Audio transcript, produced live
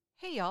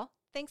Hey, y'all.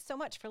 Thanks so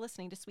much for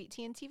listening to Sweet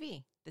Tea and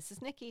TV. This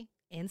is Nikki.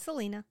 And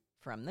Salina.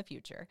 From the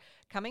future,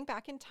 coming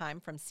back in time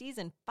from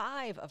season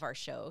 5 of our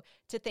show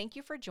to thank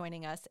you for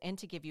joining us and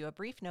to give you a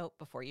brief note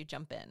before you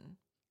jump in.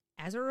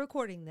 As we're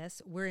recording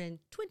this, we're in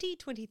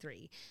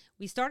 2023.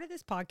 We started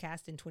this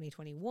podcast in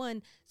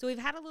 2021, so we've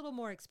had a little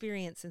more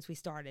experience since we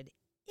started.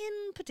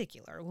 In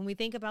particular, when we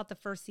think about the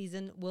first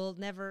season, we'll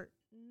never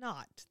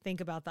not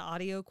think about the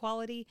audio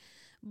quality.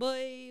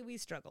 Boy, we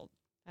struggled.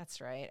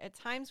 That's right. At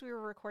times we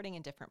were recording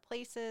in different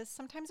places.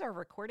 Sometimes our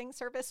recording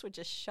service would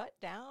just shut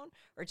down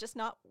or just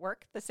not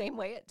work the same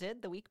way it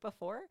did the week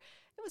before.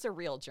 It was a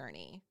real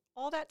journey.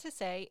 All that to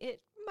say,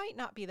 it might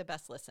not be the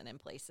best listen in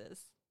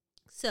places.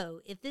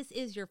 So, if this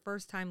is your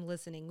first time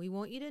listening, we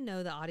want you to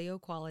know the audio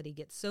quality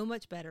gets so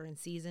much better in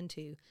season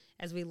 2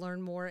 as we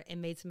learn more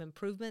and made some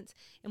improvements,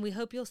 and we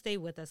hope you'll stay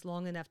with us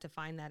long enough to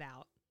find that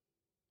out.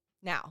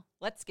 Now,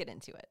 let's get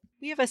into it.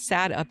 We have a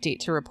sad update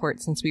to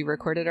report since we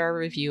recorded our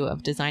review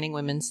of Designing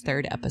Women's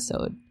 3rd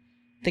episode.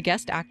 The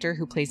guest actor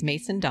who plays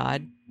Mason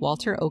Dodd,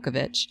 Walter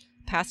Okovich,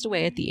 passed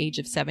away at the age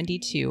of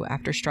 72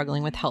 after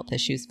struggling with health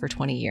issues for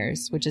 20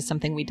 years, which is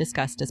something we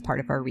discussed as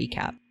part of our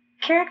recap.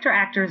 Character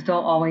actors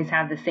don't always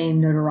have the same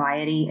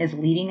notoriety as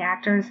leading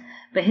actors,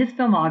 but his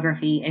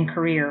filmography and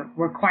career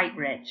were quite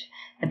rich,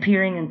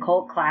 appearing in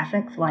cult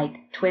classics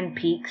like Twin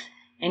Peaks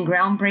and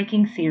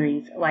groundbreaking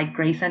series like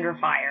Grace Under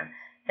Fire,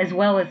 as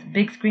well as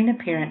big screen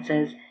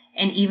appearances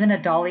and even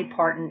a Dolly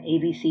Parton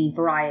ABC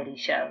variety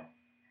show.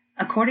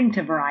 According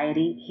to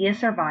Variety, he is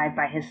survived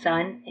by his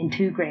son and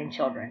 2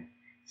 grandchildren.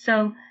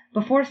 So,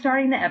 before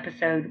starting the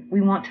episode,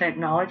 we want to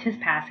acknowledge his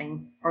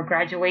passing, or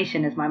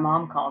graduation as my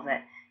mom calls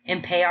it,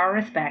 and pay our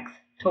respects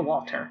to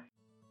Walter.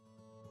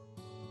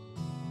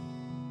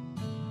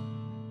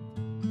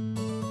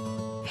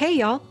 Hey,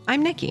 y'all.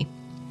 I'm Nikki.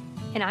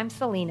 And I'm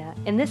Salina,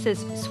 and this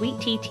is Sweet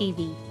Tea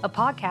TV, a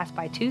podcast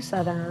by 2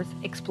 Southerners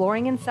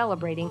exploring and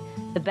celebrating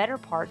the better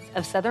parts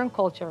of Southern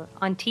culture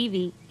on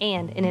TV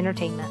and in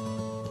entertainment.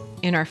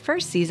 In our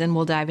first season,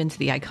 we'll dive into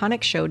the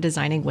iconic show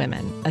Designing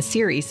Women, a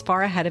series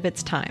far ahead of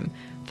its time,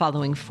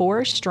 following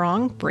 4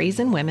 strong,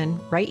 brazen women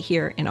right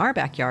here in our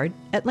backyard,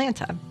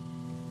 Atlanta.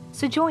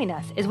 So join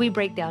us as we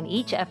break down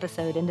each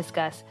episode and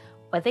discuss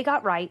what they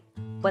got right,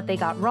 what they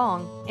got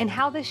wrong, and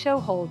how this show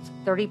holds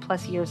 30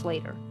 plus years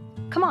later.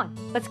 Come on,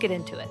 let's get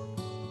into it.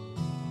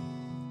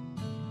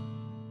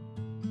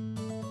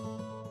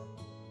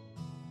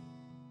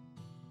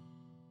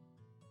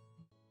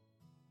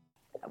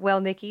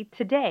 Well, Nikki,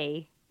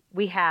 today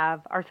we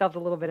have ourselves a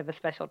little bit of a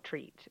special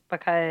treat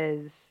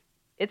because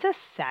it's a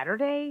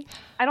Saturday.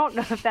 I don't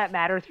know if that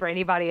matters for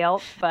anybody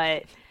else,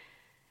 but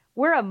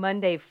we're a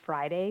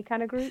Monday-Friday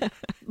kind of group.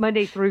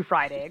 Monday through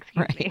Friday,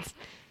 excuse me.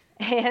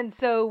 And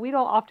so we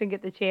don't often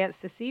get the chance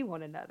to see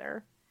one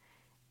another.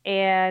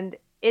 And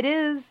it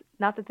is,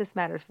 not that this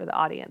matters for the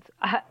audience,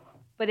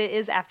 but it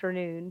is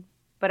afternoon.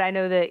 But I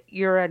know that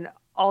you're an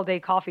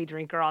all-day coffee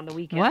drinker on the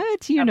weekend.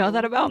 What? You know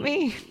that about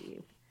me?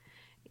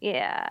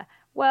 Yeah.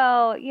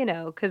 Well, you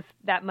know, because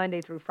that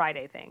Monday through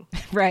Friday thing.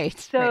 Right.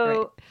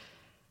 So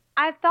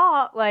I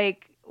thought,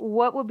 like,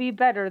 what would be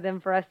better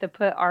than for us to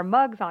put our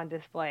mugs on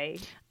display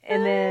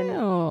and then,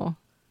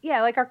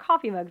 yeah, like our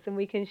coffee mugs, and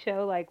we can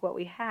show, like, what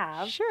we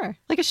have. Sure.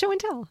 Like a show and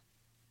tell.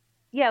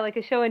 Yeah, like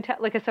a show and tell,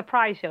 like a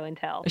surprise show and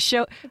tell.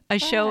 A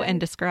show and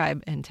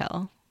describe and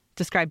tell.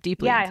 Describe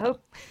deeply.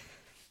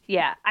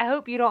 Yeah, I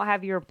hope you don't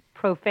have your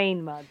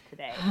profane mug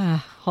today.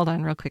 Hold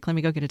on real quick. Let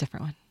me go get a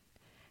different one.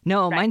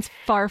 No, right. Mine's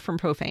far from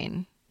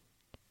profane.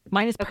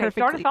 Mine is start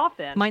us off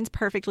then. Mine's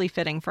perfectly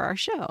fitting for our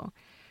show.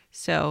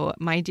 So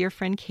my dear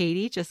friend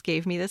Katie just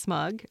gave me this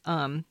mug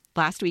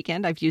last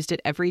weekend. I've used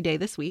it every day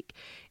this week.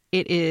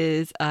 It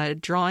is a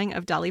drawing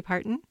of Dolly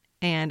Parton,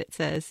 and it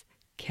says,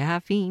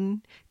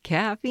 caffeine,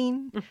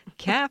 caffeine,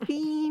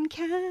 caffeine,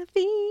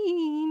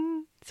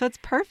 caffeine. So it's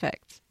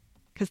perfect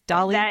because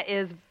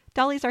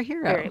Dolly's our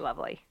hero. Very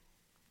lovely.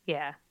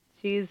 Yeah,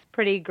 she's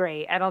pretty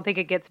great. I don't think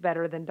it gets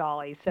better than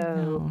Dolly.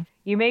 So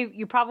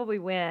you probably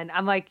win.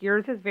 I'm like,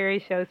 yours is very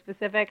show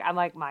specific. I'm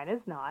like, mine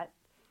is not.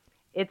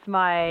 It's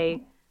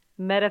my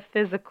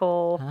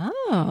metaphysical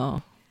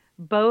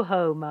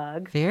boho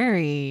mug.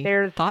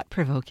 There's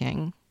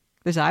thought-provoking.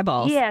 There's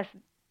eyeballs. Yes.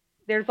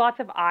 There's lots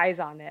of eyes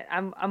on it.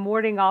 I'm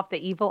warding off the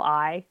evil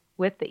eye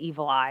with the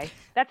evil eye.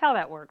 That's how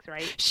that works,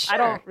 right? Sure. I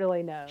don't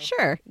really know.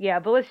 Sure. Yeah,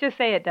 but let's just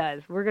say it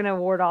does. We're going to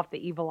ward off the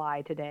evil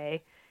eye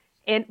today.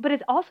 But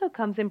it also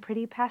comes in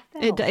pretty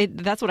pastel.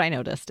 That's what I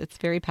noticed. It's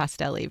very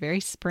pastel-y, very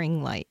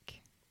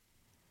spring-like.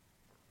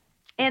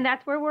 And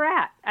that's where we're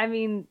at. I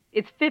mean,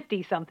 it's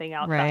 50-something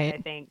outside, right.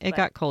 I think. It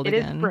got cold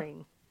again. It is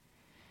spring,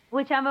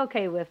 which I'm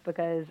okay with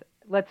because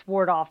let's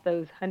ward off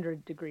those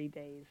 100-degree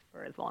days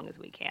for as long as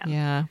we can.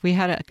 Yeah, we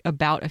had a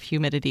bout of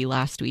humidity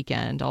last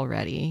weekend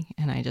already,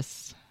 and I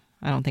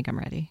don't think I'm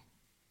ready.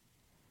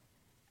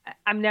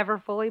 I'm never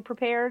fully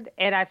prepared,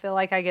 and I feel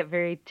like I get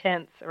very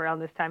tense around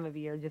this time of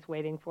year, just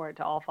waiting for it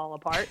to all fall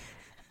apart.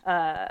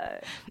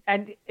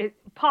 And it's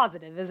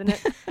positive, isn't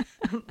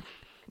it?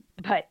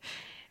 But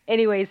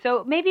anyway,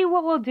 so maybe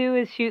what we'll do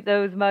is shoot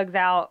those mugs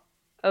out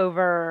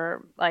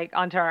over like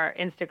onto our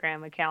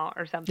Instagram account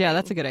or something. Yeah,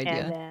 that's a good idea.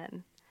 And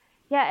then,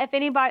 yeah, if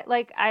anybody,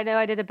 like, I know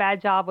I did a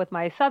bad job with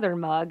my Southern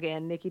mug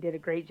and Nikki did a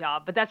great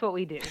job, but that's what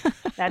we do.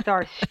 That's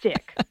our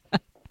shtick.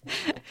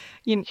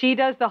 She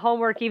does the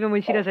homework even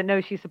when she doesn't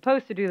know she's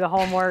supposed to do the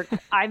homework.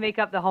 I make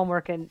up the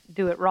homework and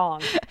do it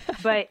wrong.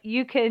 But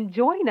you can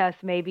join us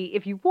maybe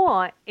if you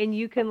want, and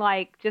you can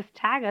like just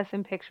tag us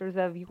in pictures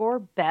of your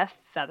best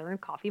Southern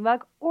coffee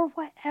mug or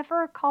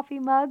whatever coffee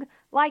mug,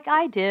 like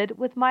I did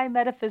with my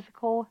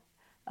metaphysical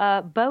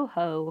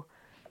boho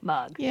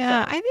mug.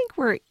 Yeah, So, I think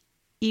we're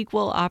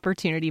equal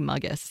opportunity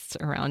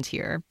muggists around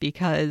here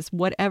because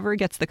whatever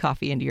gets the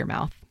coffee into your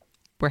mouth,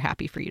 we're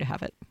happy for you to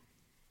have it.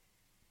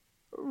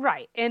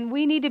 right. And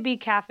we need to be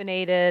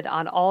caffeinated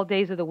on all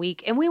days of the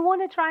week. And we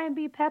want to try and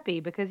be peppy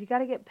because you got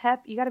to get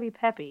you got to be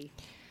peppy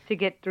to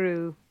get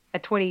through a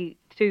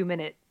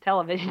 22-minute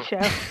television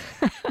show,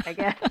 I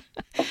guess.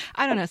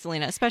 I don't know,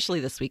 Salina, especially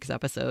this week's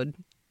episode.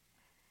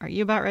 Are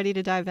you about ready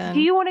to dive in?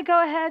 Do you want to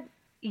go ahead?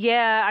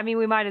 Yeah, I mean,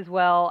 we might as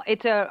well.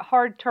 It's a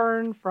hard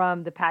turn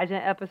from the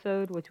pageant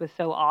episode, which was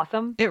so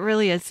awesome. It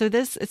really is.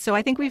 So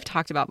I think we've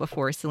talked about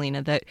before,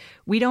 Salina, that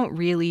we don't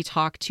really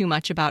talk too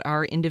much about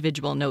our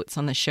individual notes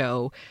on the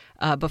show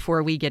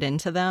before we get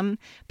into them,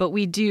 but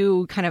we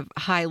do kind of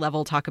high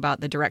level talk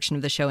about the direction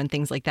of the show and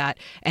things like that.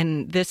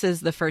 And this is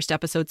the first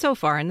episode so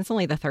far, and it's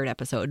only the third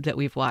episode that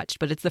we've watched,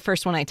 but it's the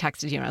first one I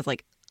texted you and I was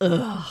like,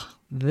 ugh,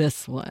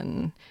 this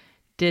one.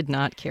 Did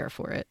not care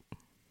for it.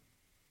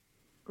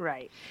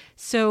 Right.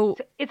 So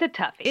it's a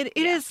toughie. It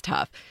is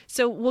tough.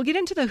 So we'll get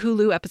into the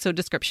Hulu episode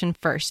description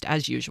first,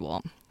 as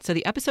usual. So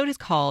the episode is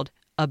called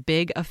A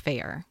Big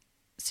Affair.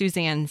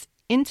 Suzanne's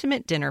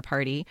intimate dinner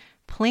party,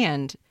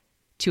 planned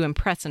to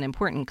impress an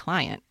important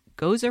client,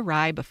 goes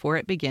awry before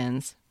it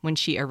begins when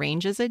she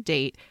arranges a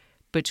date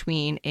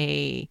between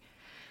I'm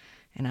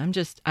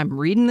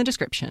reading the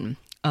description,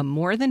 a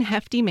more than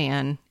hefty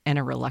man and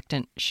a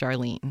reluctant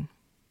Charlene.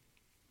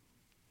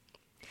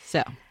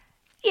 So.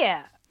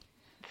 Yeah.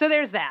 So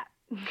there's that.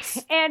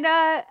 And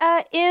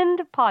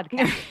end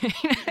podcast.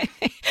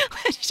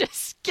 Let's just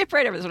skip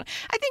right over this one.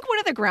 I think one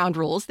of the ground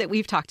rules that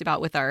we've talked about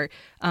with our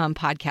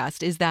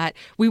podcast is that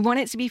we want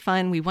it to be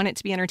fun. We want it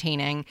to be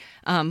entertaining.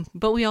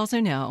 But we also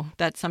know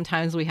that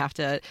sometimes we're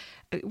going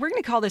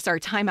to call this our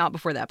timeout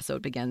before the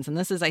episode begins. And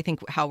this is, I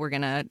think, how we're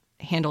going to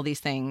handle these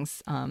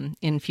things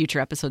in future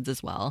episodes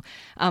as well,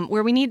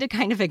 where we need to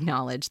kind of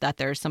acknowledge that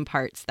there's some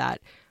parts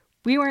that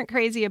we weren't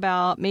crazy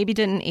about, maybe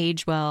didn't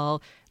age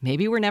well,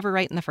 maybe were never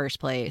right in the first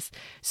place.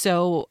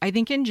 So I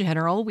think in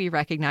general, we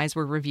recognize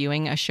we're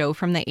reviewing a show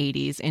from the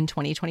 80s in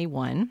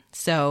 2021.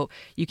 So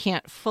you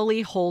can't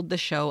fully hold the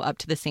show up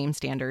to the same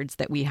standards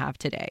that we have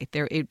today.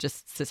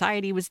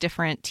 Society was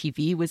different,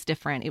 TV was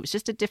different. It was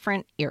just a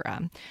different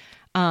era.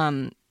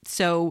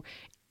 So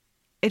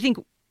I think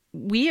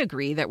we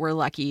agree that we're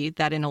lucky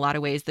that in a lot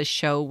of ways the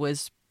show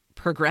was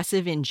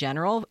progressive in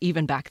general.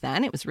 Even back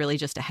then, it was really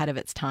just ahead of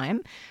its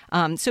time.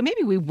 So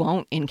maybe we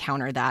won't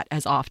encounter that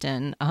as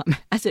often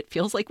as it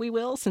feels like we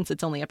will, since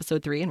it's only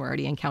episode 3 and we're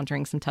already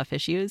encountering some tough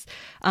issues.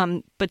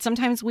 But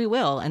sometimes we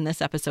will. And this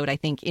episode, I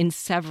think, in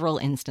several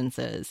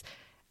instances,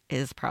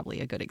 is probably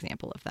a good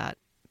example of that.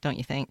 Don't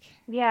you think?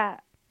 Yeah,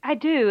 I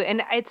do.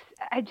 And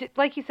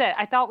like you said,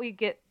 I thought we'd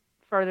get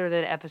further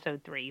than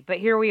episode 3, but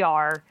here we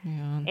are.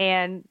 Yeah.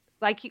 And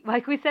like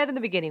we said in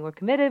the beginning, we're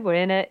committed, we're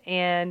in it,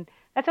 and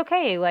that's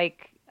okay.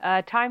 Like,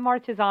 time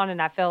marches on,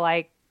 and I feel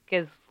like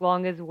as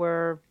long as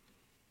we're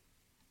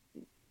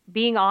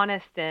being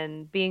honest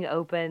and being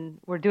open,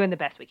 we're doing the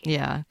best we can.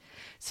 Yeah.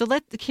 So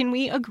can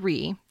we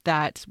agree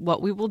that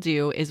what we will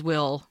do is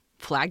we'll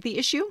flag the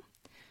issue,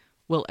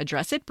 we'll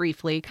address it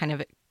briefly, kind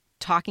of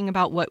talking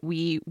about what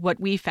we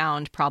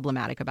found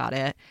problematic about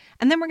it,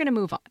 and then we're going to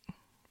move on.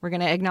 We're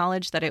going to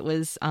acknowledge that it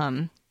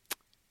wasn't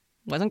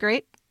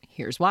great.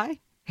 Here's why.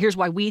 Here's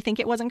why we think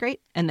it wasn't great,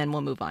 and then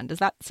we'll move on. Does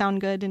that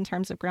sound good in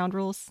terms of ground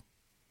rules?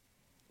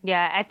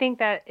 Yeah, I think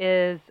that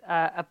is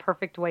a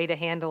perfect way to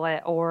handle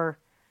it. Or,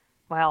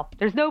 well,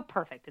 there's no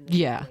perfect in this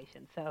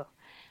situation. So we're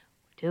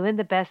doing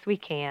the best we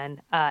can.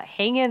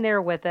 Hang in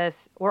there with us.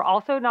 We're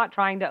also not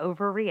trying to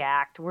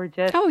overreact. We're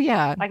just,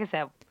 like I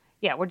said,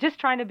 we're just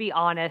trying to be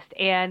honest.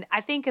 And I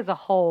think as a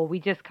whole, we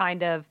just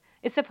kind of,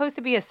 it's supposed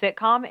to be a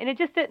sitcom, and it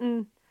just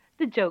didn't,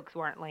 the jokes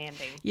weren't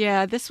landing.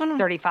 Yeah, this one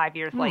 35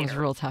 years later was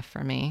real tough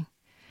for me.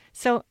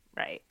 So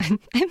right. I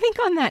think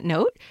on that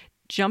note,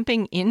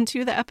 jumping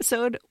into the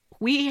episode,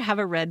 we have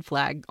a red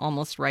flag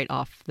almost right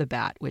off the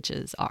bat, which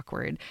is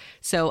awkward.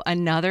 So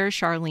another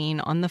Charlene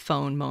on the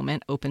phone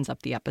moment opens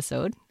up the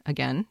episode.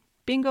 Again,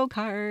 bingo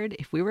card.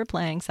 If we were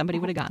playing, somebody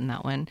would have gotten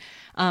that one.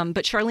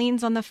 But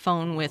Charlene's on the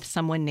phone with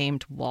someone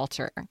named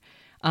Walter,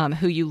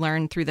 who you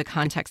learn through the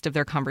context of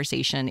their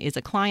conversation is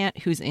a client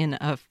who's in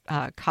a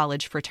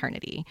college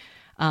fraternity.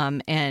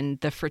 And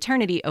the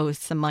fraternity owes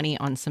some money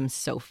on some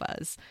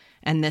sofas.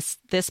 And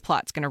this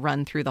plot's going to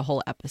run through the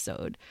whole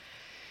episode.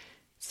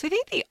 So I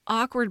think the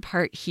awkward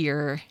part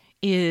here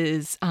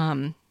is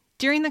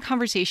during the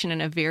conversation, in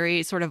a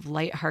very sort of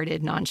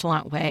lighthearted,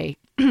 nonchalant way,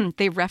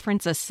 they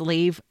reference a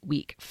Slave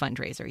Week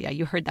fundraiser. Yeah,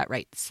 you heard that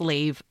right.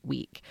 Slave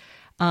Week.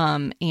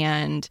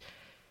 And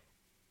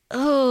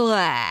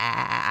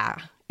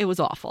it was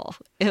awful.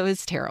 It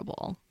was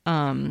terrible.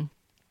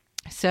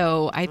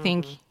 So I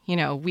think,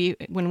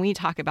 when we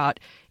talk about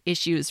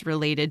issues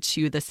related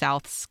to the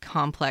South's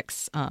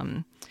complex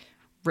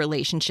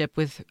relationship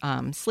with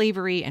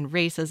slavery and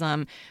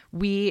racism,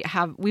 we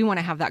want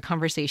to have that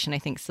conversation, I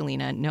think,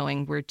 Salina,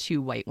 knowing we're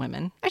two white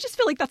women. I just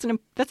feel like that's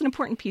an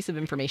important piece of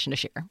information to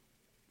share.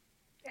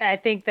 I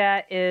think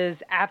that is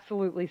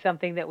absolutely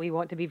something that we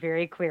want to be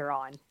very clear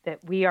on, that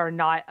we are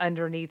not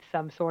underneath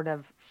some sort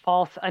of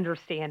false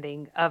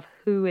understanding of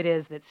who it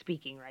is that's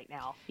speaking right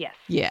now. Yes.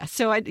 Yeah.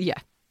 So I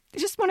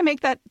just want to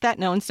make that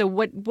known. So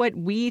what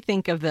we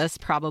think of this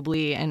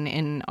probably, and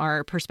in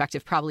our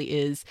perspective, probably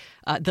is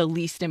the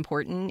least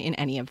important in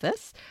any of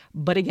this.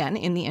 But again,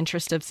 in the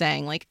interest of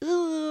saying like,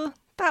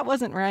 that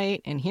wasn't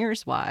right, and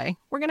here's why,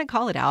 we're going to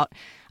call it out.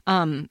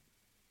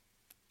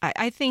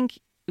 I think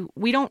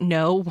we don't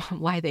know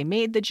why they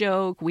made the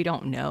joke. We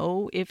don't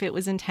know if it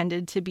was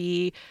intended to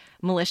be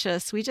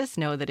malicious. We just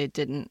know that it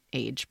didn't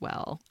age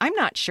well. I'm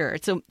not sure.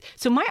 So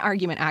my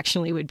argument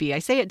actually would be, I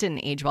say it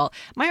didn't age well.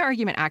 My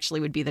argument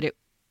actually would be that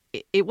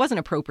it wasn't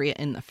appropriate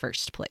in the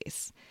first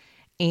place.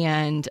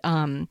 And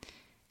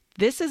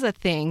this is a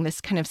thing,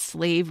 this kind of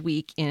slave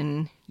week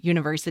in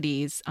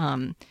universities.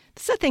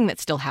 This is a thing that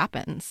still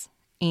happens.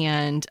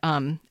 And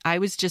I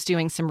was just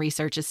doing some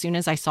research. As soon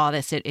as I saw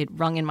this, it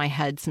rung in my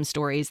head some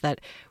stories that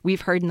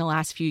we've heard in the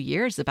last few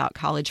years about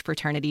college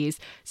fraternities,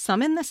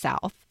 some in the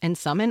South and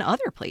some in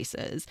other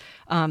places,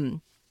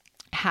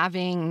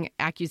 having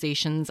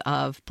accusations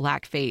of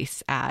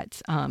blackface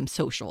at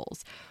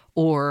socials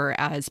or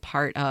as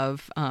part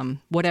of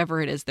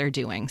whatever it is they're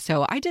doing.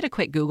 So I did a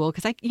quick Google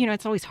because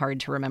it's always hard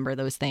to remember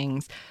those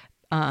things.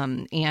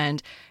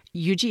 And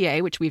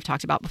UGA, which we've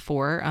talked about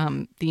before,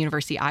 the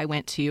university I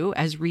went to,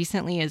 as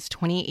recently as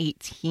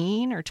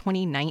 2018 or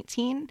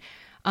 2019,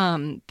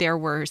 there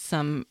were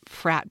some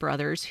frat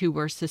brothers who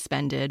were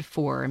suspended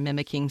for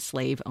mimicking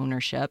slave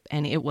ownership.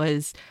 And it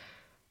was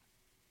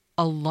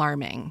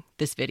alarming,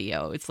 this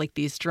video. It's like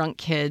these drunk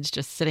kids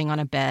just sitting on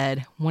a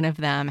bed. One of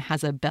them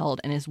has a belt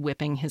and is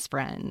whipping his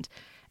friend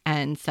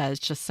and says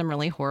just some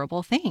really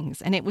horrible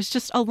things. And it was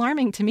just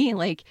alarming to me,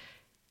 like,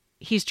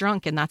 he's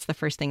drunk and that's the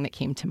first thing that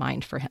came to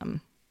mind for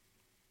him.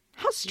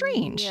 How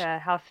strange.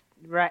 Yeah,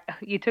 right.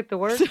 You took the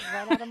words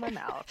right out of my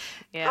mouth.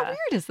 Yeah. How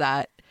weird is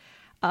that?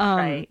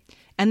 Right.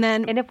 And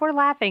if we're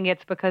laughing,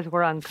 it's because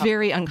we're uncomfortable.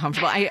 Very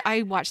uncomfortable.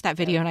 I watched that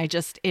video and I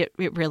just, it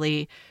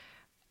really,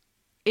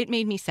 it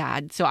made me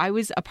sad. So I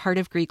was a part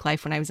of Greek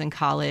life when I was in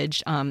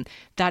college.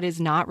 That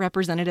is not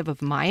representative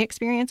of my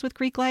experience with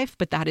Greek life,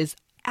 but that is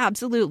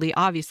absolutely,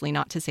 obviously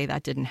not to say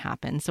that didn't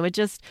happen. So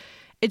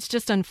it's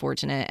just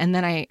unfortunate. And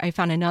then I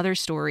found another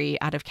story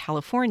out of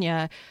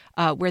California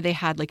where they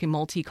had like a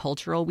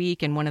multicultural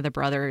week, and one of the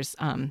brothers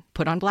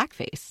put on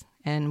blackface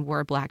and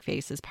wore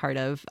blackface as part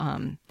of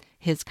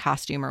his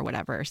costume or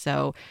whatever.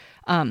 So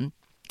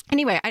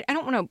anyway, I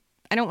don't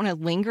want to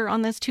linger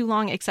on this too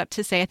long, except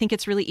to say I think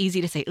it's really easy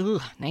to say,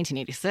 "Ugh,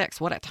 1986,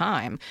 what a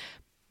time,"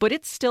 but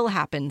it still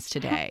happens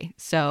today.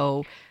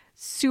 So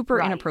super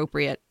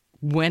inappropriate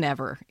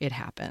whenever it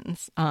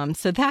happens.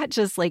 So that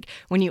just like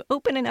when you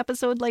open an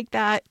episode like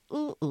that,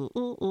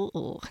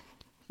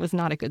 was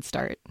not a good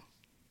start.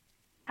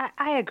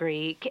 I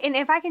agree. And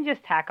if I can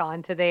just tack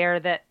on to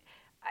there that,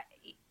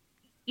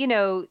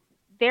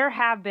 there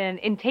have been,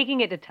 in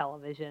taking it to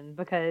television,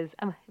 because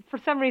for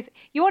some reason,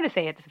 you want to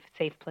say it's a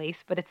safe place,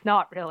 but it's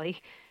not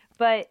really.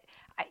 But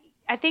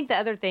I think the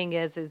other thing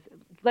is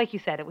like you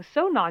said, it was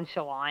so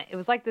nonchalant. It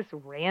was like this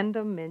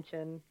random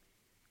mention.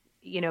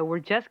 We're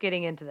just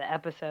getting into the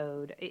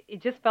episode.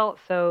 It just felt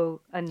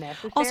so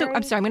unnecessary. Also,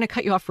 I'm sorry, I'm going to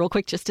cut you off real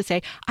quick just to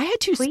say I had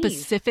to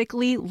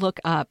specifically look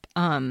up.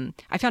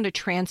 I found a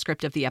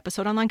transcript of the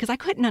episode online because I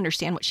couldn't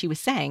understand what she was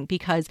saying,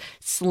 because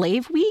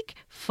Slave Week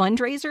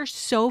fundraiser,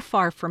 so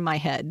far from my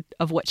head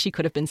of what she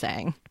could have been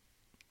saying.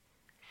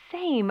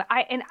 Same.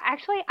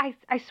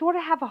 I sort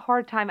of have a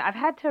hard time. I've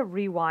had to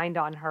rewind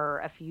on her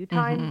a few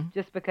times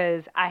just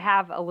because I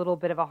have a little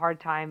bit of a hard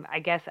time,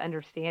 I guess,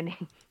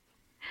 understanding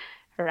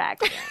her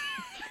accent.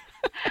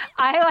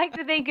 I like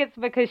to think it's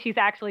because she's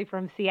actually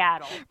from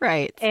Seattle.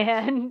 Right.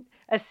 And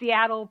a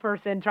Seattle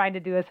person trying to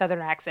do a Southern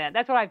accent.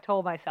 That's what I've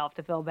told myself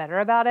to feel better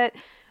about it.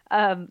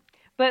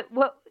 But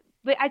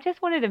I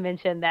just wanted to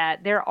mention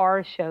that there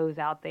are shows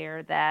out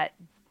there that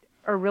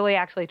are really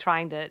actually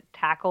trying to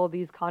tackle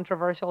these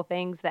controversial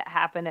things that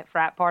happen at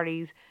frat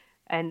parties.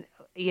 And,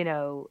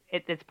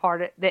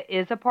 that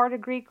is a part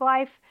of Greek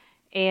life.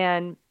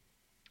 And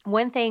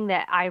one thing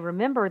that I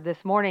remembered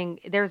this morning,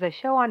 there's a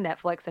show on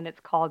Netflix and it's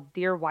called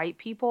Dear White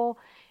People.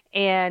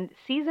 And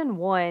season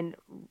 1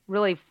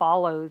 really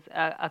follows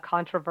a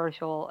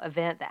controversial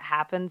event that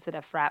happens at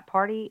a frat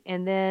party.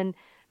 And then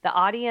the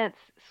audience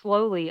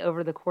slowly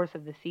over the course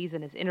of the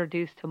season is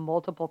introduced to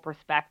multiple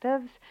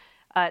perspectives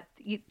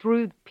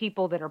through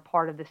people that are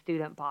part of the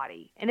student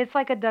body. And it's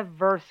like a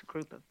diverse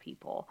group of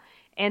people.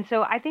 And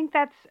so I think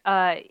that's,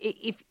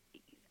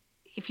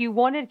 if you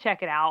want to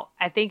check it out,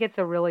 I think it's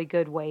a really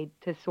good way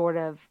to sort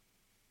of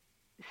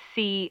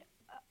see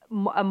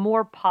a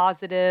more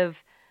positive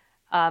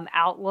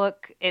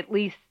outlook, at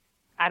least,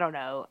 I don't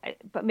know,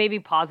 but maybe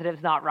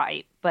positive's not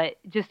right, but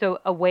just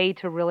a way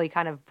to really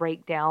kind of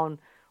break down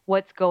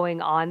what's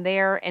going on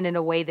there, and in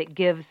a way that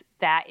gives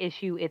that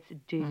issue its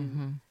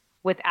due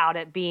without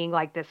it being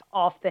like this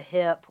off the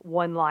hip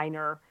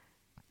one-liner.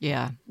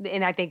 Yeah.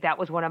 And I think that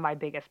was one of my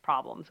biggest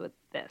problems with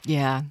this.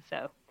 Yeah.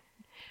 So,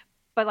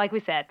 but like we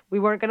said, we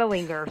weren't going to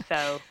linger.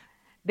 So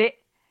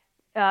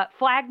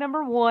flag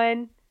number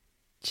 1.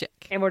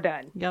 Check. And we're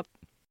done. Yep.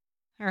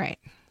 All right.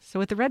 So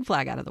with the red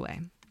flag out of the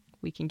way,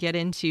 we can get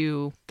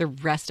into the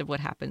rest of what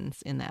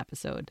happens in the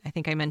episode. I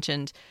think I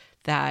mentioned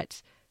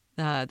that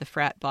the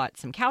frat bought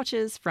some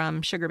couches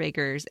from Sugar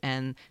Bakers,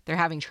 and they're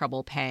having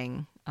trouble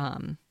paying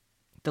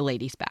the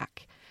ladies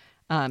back.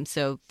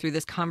 So through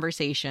this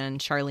conversation,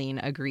 Charlene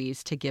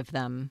agrees to give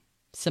them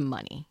some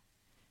money.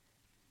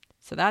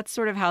 So that's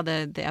sort of how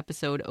the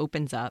episode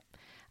opens up.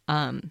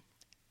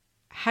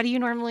 How do you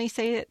normally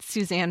say it?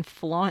 Suzanne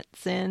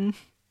flaunts in.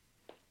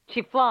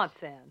 She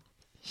flaunts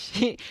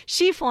in.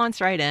 She flaunts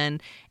right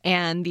in,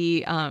 and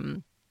the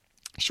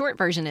short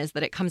version is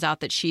that it comes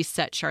out that she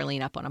set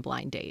Charlene up on a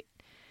blind date,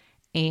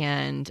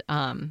 and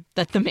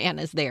that the man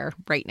is there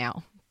right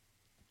now.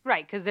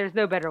 Right, because there's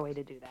no better way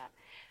to do that.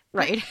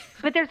 Right.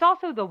 But there's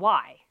also the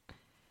why.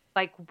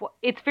 Like,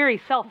 it's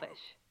very selfish.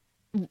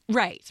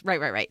 Right.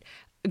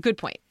 Good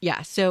point.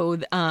 Yeah. So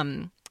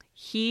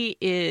he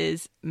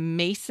is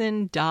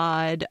Mason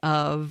Dodd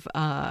of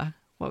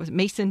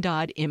Mason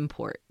Dodd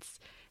Imports.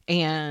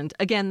 And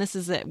again, this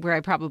is where I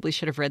probably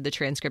should have read the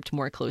transcript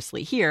more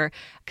closely here,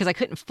 because I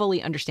couldn't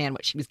fully understand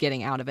what she was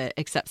getting out of it,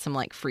 except some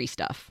like free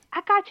stuff.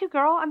 I got you,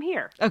 girl. I'm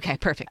here. Okay,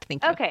 perfect.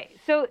 Thank you. Okay,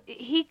 so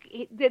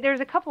there's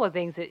a couple of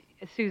things that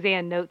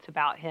Suzanne notes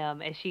about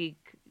him as she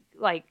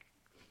like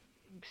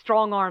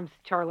strong arms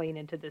Charlene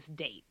into this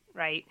date,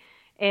 right?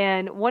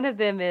 And one of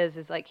them is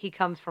like he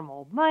comes from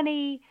old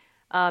money.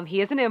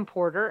 He is an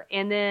importer,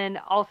 and then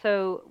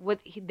also what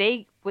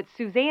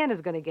Suzanne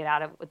is going to get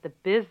out of it, what the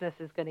business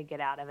is going to get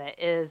out of it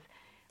is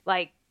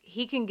like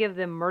he can give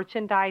them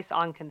merchandise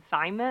on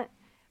consignment,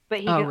 but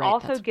he can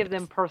also give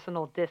them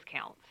personal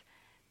discounts.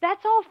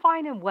 That's all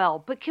fine and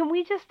well, but can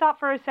we just stop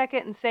for a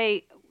second and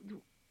say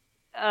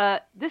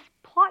this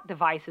plot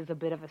device is a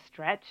bit of a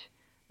stretch?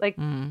 Like,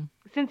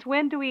 since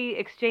when do we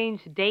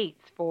exchange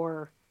dates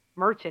for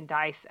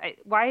merchandise?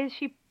 Why is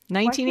she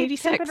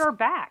 1986 pimping her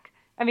back?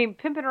 I mean,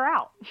 pimping her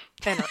out.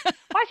 Why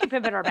is she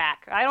pimping her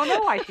back? I don't know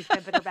why she's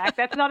pimping her back.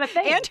 That's not a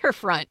thing. And her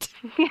front.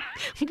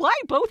 Why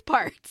both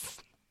parts?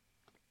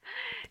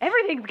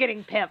 Everything's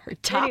getting pimped. Her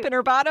top and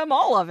her bottom,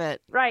 all of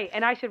it. Right,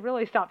 and I should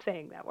really stop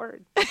saying that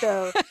word.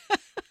 So,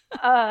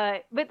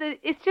 but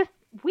it's just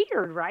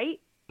weird, right?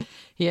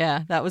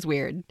 Yeah, that was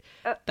weird.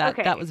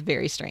 Okay. That was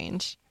very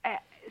strange.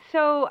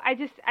 So I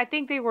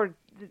think they were,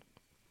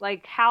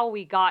 like, how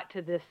we got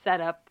to this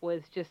setup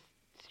was just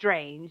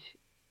strange.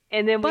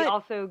 And then we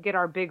also get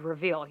our big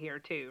reveal here,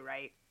 too,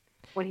 right?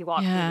 When he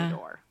walks through the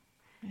door.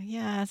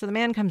 Yeah, so the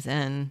man comes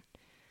in.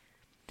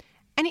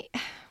 And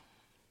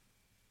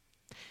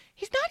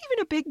he's not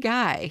even a big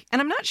guy.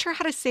 And I'm not sure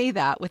how to say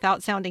that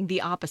without sounding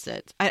the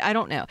opposite. I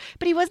don't know.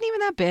 But he wasn't even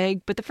that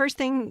big. But the first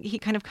thing he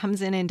kind of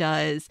comes in and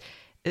does,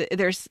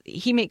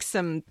 he makes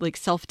some, like,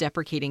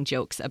 self-deprecating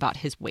jokes about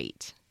his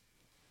weight.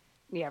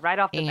 Yeah, right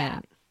off the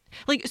bat.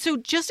 Like, so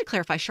just to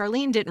clarify,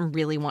 Charlene didn't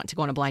really want to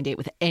go on a blind date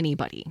with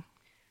anybody.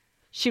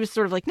 She was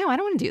sort of like, no, I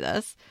don't want to do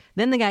this.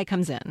 Then the guy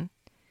comes in,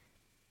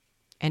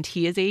 and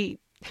he is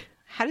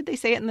how did they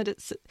say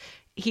it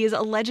he is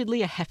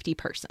allegedly a hefty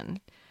person.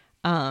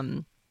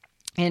 And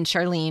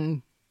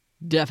Charlene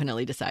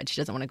definitely decides she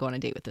doesn't want to go on a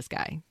date with this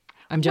guy.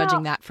 I'm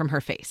judging that from her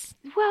face.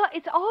 Well,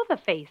 it's all the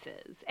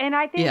faces. And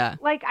I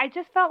think, like, I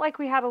just felt like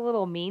we had a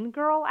little mean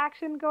girl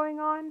action going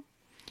on.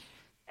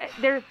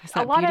 There's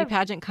a lot beauty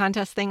pageant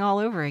contest thing all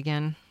over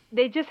again.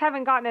 They just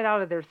haven't gotten it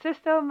out of their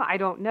system. I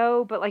don't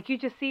know. But, like, you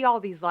just see all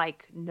these,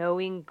 like,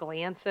 knowing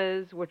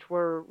glances, which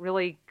were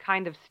really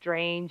kind of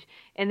strange.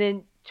 And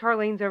then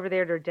Charlene's over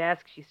there at her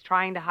desk. She's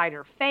trying to hide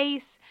her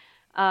face.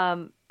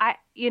 And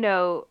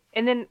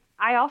then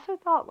I also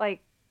thought,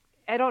 like,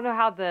 I don't know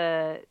how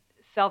the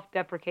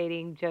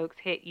self-deprecating jokes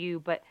hit you,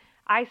 but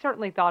I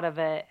certainly thought of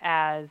it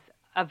as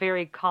a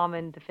very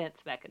common defense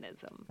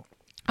mechanism.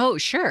 Oh,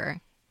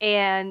 sure.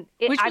 And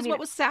what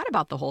was sad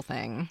about the whole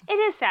thing. It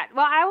is sad.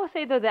 Well, I will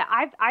say though that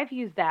I've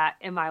used that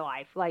in my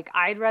life. Like,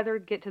 I'd rather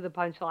get to the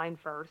punchline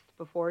first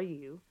before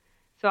you,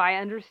 so I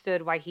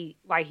understood why he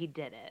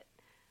did it.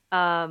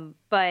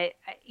 But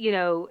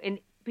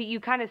you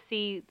kind of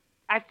see.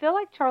 I feel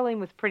like Charlene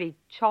was pretty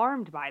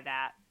charmed by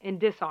that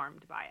and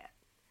disarmed by it.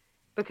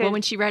 Because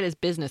when she read his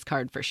business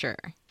card, for sure.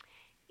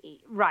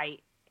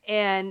 Right,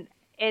 and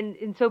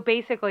so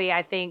basically,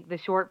 I think the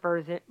short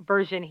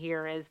version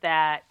here is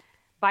that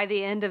by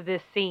the end of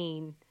this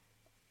scene,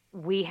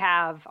 we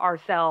have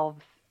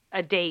ourselves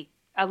a date,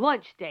 a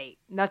lunch date,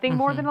 nothing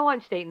more than a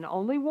lunch date, and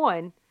only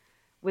one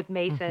with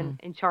Mason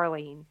and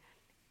Charlene.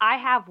 I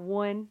have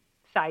one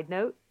side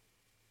note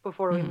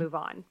before we move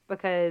on,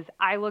 because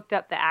I looked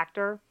up the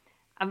actor.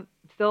 I'm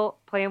still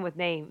playing with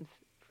names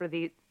for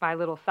my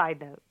little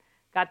side note.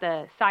 Got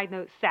the side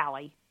note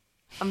Sally.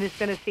 I'm just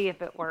going to see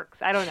if it works.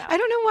 I don't know. I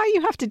don't know why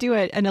you have to do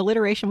an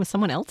alliteration with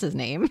someone else's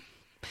name.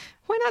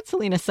 Why not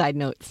Salina's side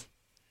notes?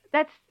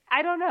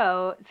 I don't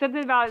know.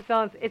 Something about it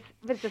sounds, it's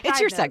a side It's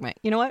your note. segment.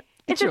 You know what?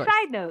 It's yours. a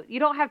side note. You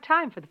don't have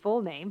time for the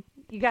full name.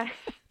 You got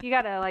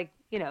to like,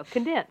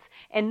 condense.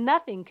 And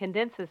nothing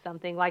condenses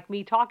something like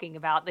me talking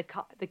about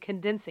the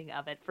condensing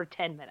of it for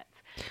 10 minutes.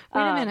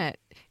 Wait a minute.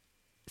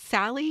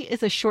 Sally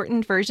is a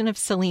shortened version of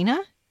Salina?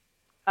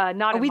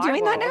 Not Are we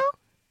doing that now?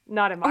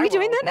 Not in my Are we world.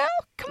 doing that now?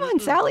 Come on,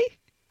 Sally.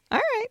 All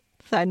right.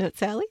 Side note,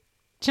 Sally.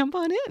 Jump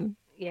on in.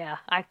 Yeah,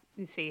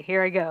 you see,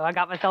 here I go. I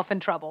got myself in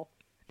trouble.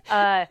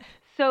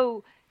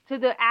 So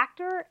the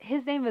actor,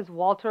 his name is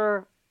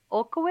Walter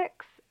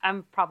Olkowicz.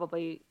 I'm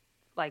probably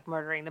like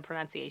murdering the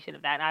pronunciation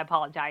of that, and I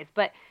apologize.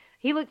 But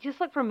he looked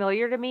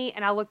familiar to me,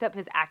 and I looked up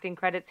his acting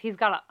credits. He's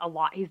got a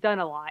lot. He's done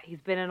a lot. He's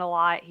been in a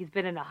lot. He's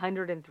been in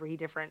 103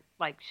 different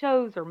like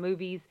shows or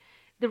movies.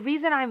 The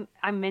reason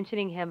I'm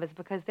mentioning him is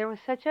because there was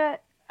such a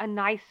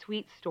nice,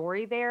 sweet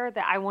story there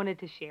that I wanted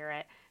to share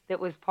it. That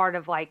was part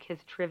of like his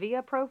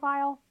trivia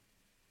profile.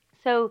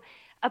 So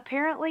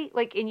apparently,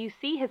 and you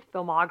see his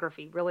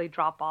filmography really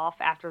drop off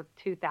after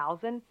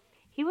 2000.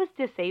 He was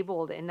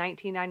disabled in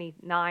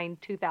 1999,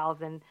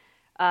 2000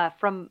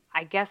 from,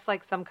 I guess,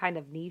 like some kind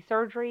of knee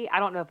surgery. I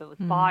don't know if it was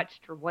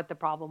botched or what the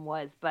problem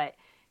was, but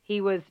he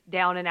was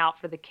down and out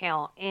for the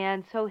count.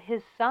 And so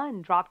his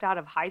son dropped out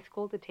of high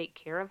school to take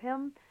care of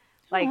him,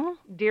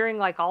 during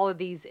like all of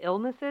these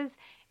illnesses.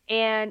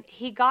 And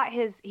he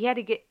had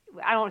to get,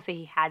 I don't want to say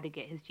he had to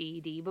get his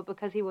GED, but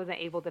because he wasn't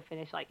able to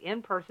finish like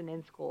in person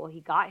in school,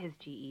 he got his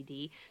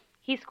GED.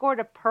 He scored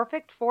a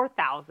perfect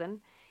 4,000.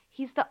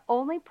 He's the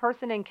only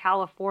person in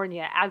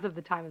California as of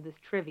the time of this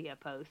trivia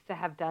post to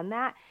have done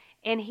that.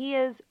 And he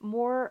is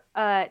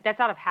that's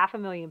out of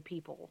 500,000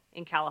 people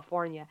in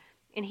California.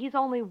 And he's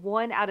only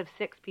 1 out of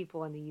 6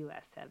 people in the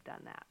U.S. to have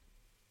done that.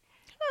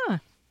 Huh.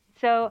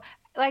 So,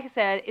 like I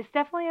said, it's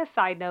definitely a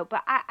side note,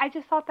 but I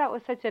just thought that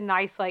was such a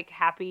nice, like,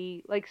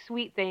 happy, like,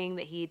 sweet thing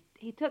that he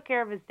took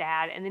care of his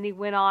dad, and then he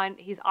went on.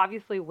 He's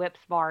obviously whip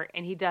smart,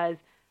 and he does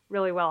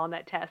really well on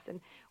that test. And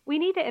we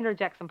need to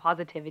interject some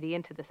positivity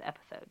into this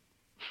episode.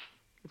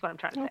 That's what I'm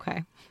trying to say.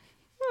 Okay.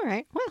 All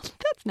right. Well,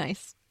 that's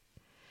nice.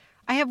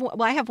 I have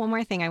one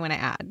more thing I want to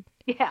add.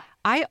 Yeah.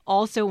 I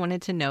also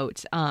wanted to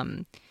note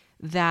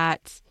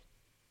that,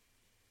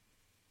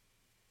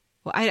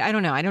 well, I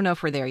don't know. I don't know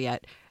if we're there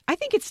yet. I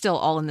think it's still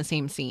all in the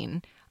same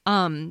scene.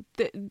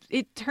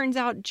 It turns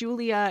out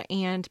Julia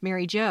and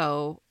Mary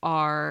Jo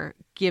are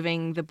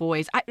giving the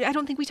boys. I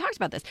don't think we talked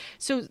about this.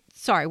 So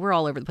sorry, we're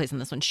all over the place on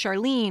this one.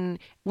 Charlene,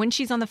 when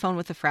she's on the phone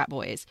with the frat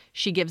boys,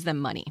 she gives them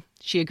money.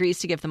 She agrees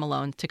to give them a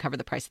loan to cover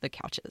the price of the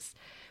couches.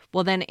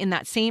 Well, then in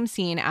that same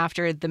scene,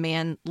 after the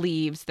man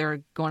leaves,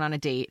 they're going on a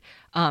date.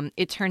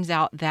 It turns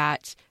out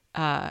that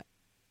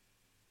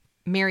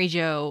Mary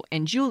Jo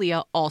and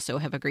Julia also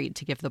have agreed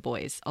to give the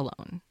boys a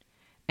loan.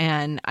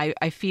 And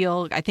I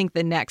think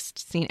the next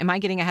scene, am I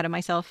getting ahead of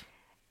myself?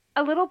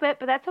 A little bit,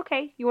 but that's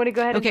okay. You want to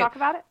go ahead and talk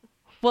about it?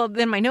 Well,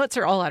 then my notes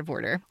are all out of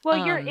order.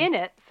 Well, you're in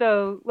it,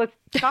 so let's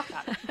talk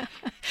about it.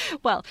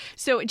 Well,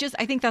 so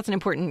I think that's an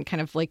important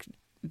kind of like,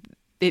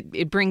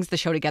 it brings the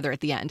show together at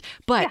the end.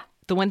 But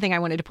the one thing I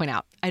wanted to point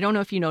out, I don't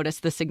know if you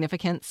noticed the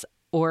significance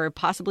or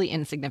possibly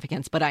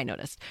insignificance, but I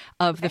noticed,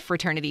 of the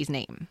fraternity's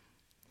name.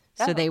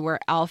 Oh. So they were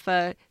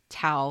Alpha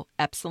Tau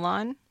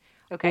Epsilon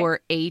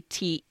or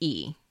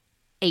ATE.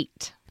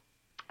 8.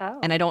 Oh.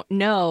 And I don't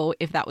know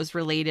if that was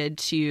related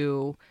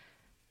to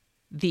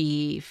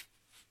the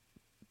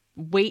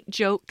weight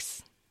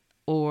jokes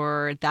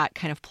or that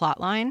kind of plot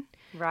line.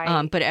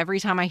 Right. But every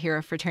time I hear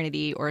a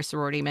fraternity or a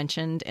sorority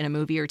mentioned in a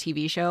movie or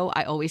TV show,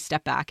 I always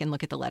step back and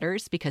look at the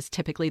letters because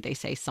typically they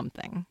say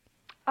something.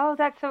 Oh,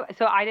 that's so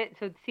I didn't.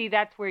 So see,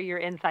 that's where your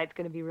insight's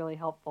going to be really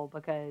helpful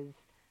because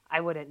I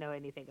wouldn't know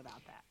anything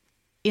about that.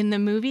 In the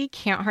movie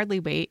Can't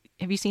Hardly Wait,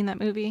 have you seen that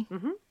movie?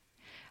 Mm-hmm.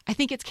 I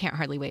think it's Can't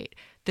Hardly Wait.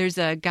 There's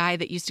a guy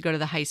that used to go to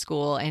the high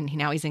school and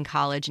now he's in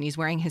college and he's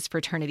wearing his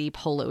fraternity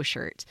polo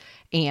shirt.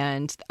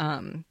 And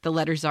the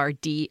letters are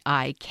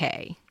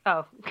DIK.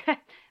 Oh,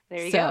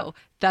 there you go. So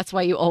that's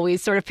why you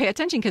always sort of pay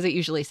attention because it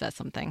usually says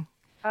something.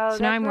 Oh,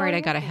 so now I'm worried I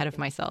got ahead of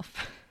myself.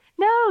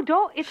 No,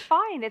 don't. It's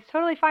fine. It's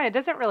totally fine. It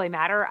doesn't really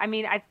matter. I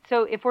mean,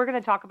 so if we're going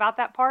to talk about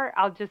that part,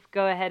 I'll just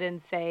go ahead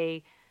and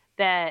say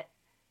that,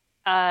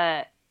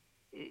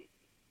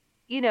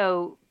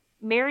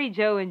 Mary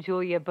Jo and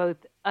Julia both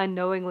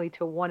unknowingly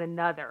to one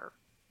another,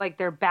 like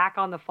they're back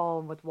on the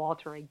phone with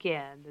Walter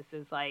again. This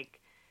is like,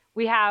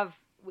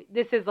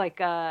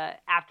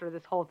 after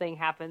this whole thing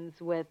happens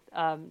with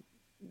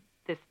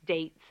this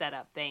date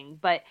setup thing.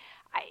 But,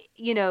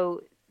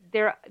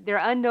 they're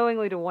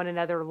unknowingly to one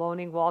another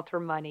loaning Walter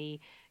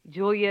money.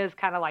 Julia's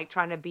kind of like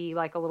trying to be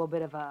like a little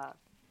bit of a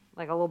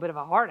like a little bit of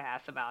a hard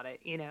ass about it,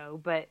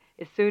 but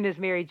as soon as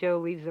Mary Jo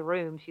leaves the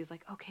room, she's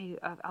like, okay,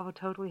 I will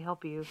totally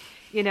help you,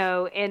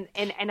 and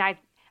I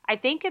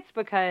think it's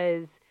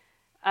because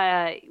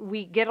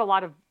we get a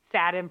lot of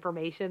sad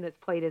information that's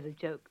played as a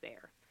joke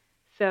there.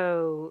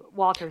 So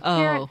Walter's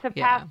parents have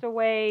passed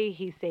away.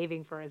 He's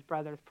saving for his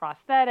brother's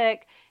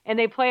prosthetic. And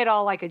they play it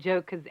all like a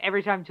joke because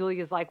every time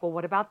Julia's like, well,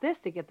 what about this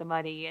to get the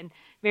money? And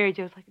Mary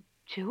Jo's like,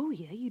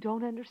 Julia, you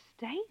don't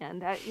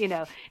understand,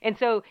 And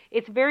so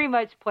it's very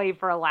much played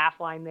for a laugh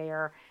line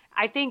there.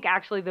 I think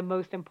actually the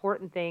most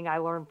important thing I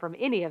learned from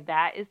any of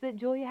that is that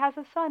Julia has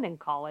a son in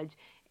college.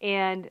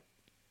 And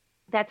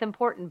that's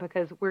important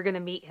because we're going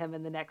to meet him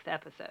in the next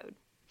episode.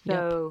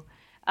 So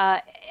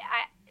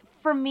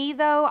for me,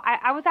 though,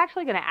 I was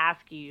actually going to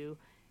ask you,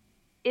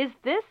 is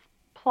this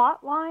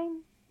plot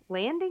line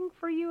landing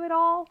for you at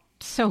all?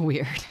 So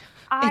weird.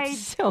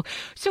 It's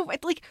so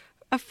like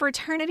a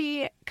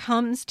fraternity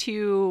comes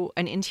to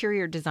an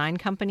interior design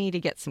company to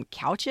get some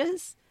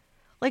couches.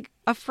 Like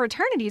a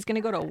fraternity is going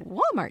to go to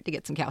Walmart to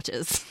get some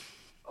couches.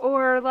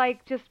 Or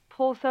like just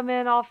pull some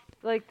in off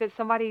like that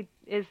somebody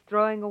is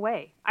throwing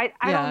away. I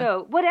don't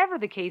know. Whatever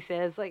the case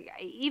is, like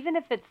even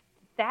if it's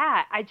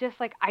that, I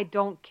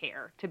don't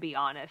care, to be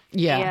honest.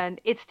 Yeah. And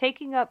it's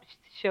taking up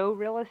show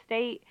real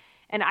estate,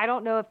 and I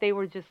don't know if they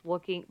were just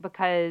looking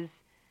because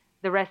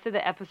the rest of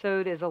the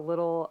episode is a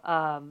little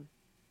I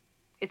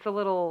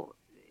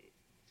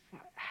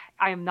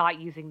am not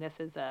using this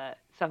as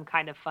some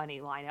kind of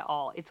funny line at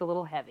all. It's a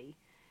little heavy.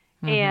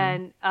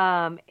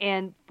 Mm-hmm.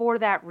 And for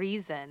that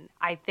reason,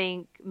 I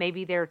think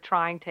maybe they're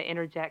trying to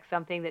interject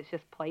something that's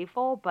just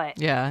playful, but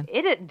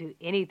it didn't do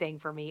anything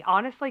for me,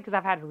 honestly, because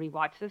I've had to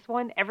rewatch this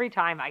one. Every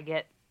time I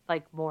get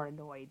like more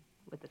annoyed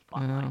with this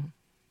plot line.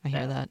 I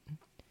hear that.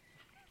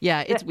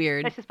 Yeah, it's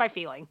weird. That's just my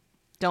feeling.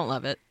 Don't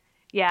love it.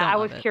 Yeah, I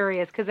was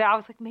curious because I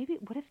was like, maybe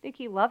what if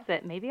Nikki loves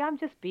it? Maybe I'm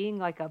just being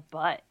like a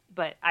butt,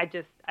 but I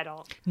don't.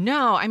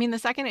 No, I mean, the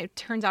second it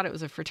turns out it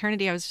was a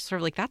fraternity, I was just sort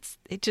of like,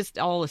 it just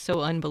all is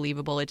so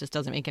unbelievable. It just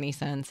doesn't make any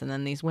sense. And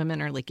then these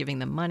women are like giving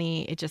them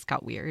money. It just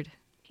got weird.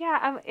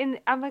 Yeah,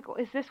 I'm like,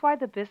 is this why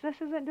the business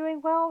isn't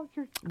doing well?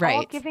 You're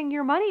all giving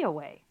your money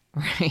away.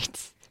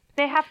 Right.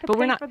 They have to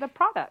pay for the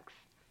products.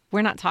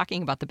 We're not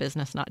talking about the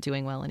business not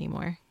doing well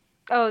anymore.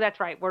 Oh, that's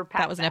right. We're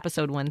past that. Was an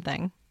episode 1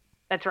 thing.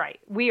 That's right.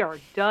 We are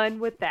done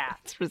with that.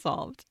 It's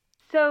resolved.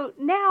 So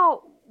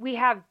now we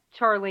have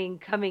Charlene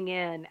coming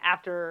in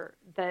after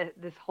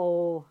this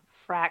whole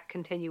frack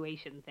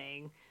continuation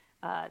thing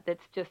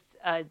that's just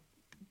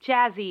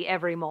jazzy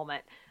every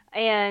moment.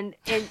 And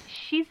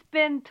she's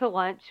been to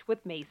lunch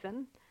with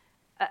Mason.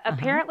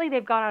 Apparently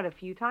they've gone out a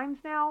few times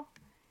now.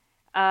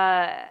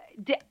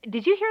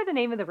 Did you hear the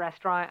name of the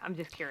restaurant? I'm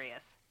just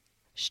curious.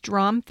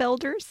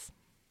 Stromfelders?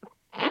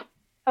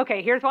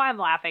 Okay, here's why I'm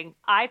laughing.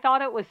 I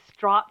thought it was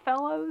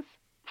Stropfellows.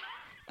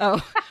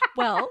 Oh,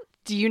 well,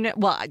 do you know?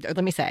 Well,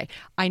 let me say,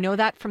 I know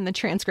that from the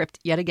transcript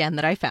yet again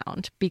that I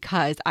found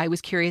because I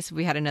was curious if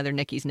we had another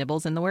Nikki's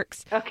Nibbles in the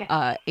works. Okay.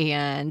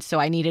 And so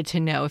I needed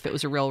to know if it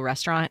was a real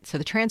restaurant. So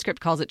the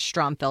transcript calls it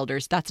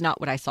Stromfelders. That's not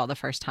what I saw the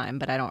first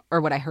time, or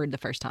what I heard the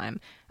first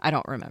time. I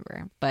don't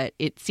remember. But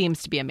it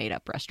seems to be a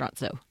made-up restaurant,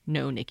 so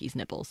no Nikki's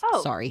Nibbles.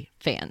 Oh. Sorry,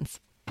 fans.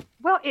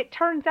 Well, it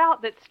turns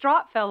out that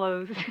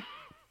Stropfellows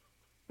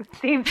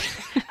seems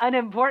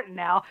unimportant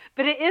now,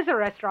 but it is a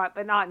restaurant,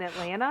 but not in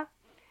Atlanta.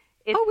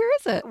 Where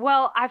is it?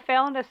 Well, I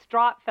found a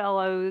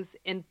Stropfellows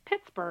in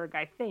Pittsburgh,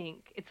 I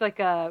think. It's like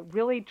a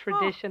really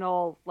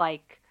traditional,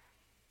 like,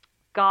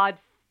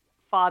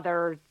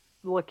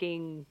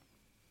 Godfather-looking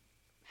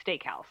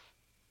steakhouse.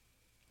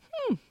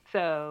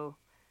 So...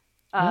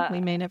 well,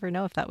 we may never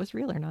know if that was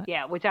real or not.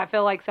 Yeah, which I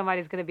feel like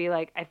somebody's going to be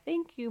like, I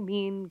think you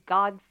mean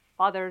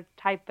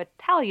Godfather-type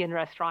Italian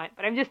restaurant,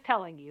 but I'm just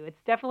telling you,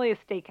 it's definitely a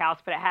steakhouse,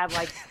 but it had,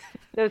 like,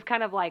 those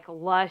kind of, like,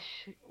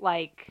 lush,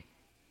 like...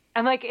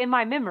 I'm like in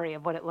my memory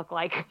of what it looked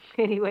like.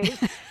 Anyways,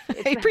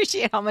 I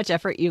appreciate how much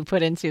effort you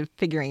put into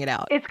figuring it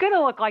out. It's going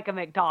to look like a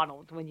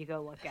McDonald's when you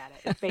go look at it.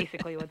 It's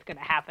basically what's going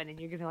to happen. And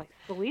you're going to be like,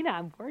 Salina,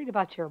 I'm worried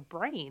about your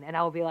brain. And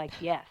I will be like,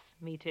 yes,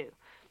 me too.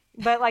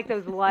 But like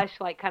those lush,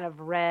 like kind of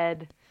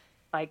red,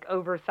 like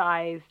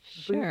oversized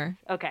Sure. boots.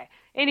 Okay.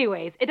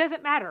 Anyways, it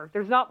doesn't matter.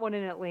 There's not one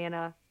in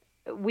Atlanta.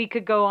 We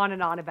could go on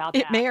and on about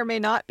that. It may or may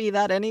not be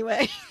that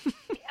anyway.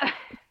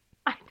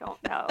 I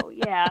don't know.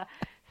 Yeah.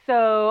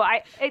 So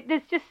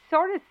this just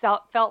sort of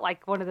felt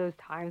like one of those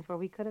times where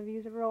we could have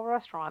used a real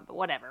restaurant, but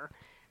whatever.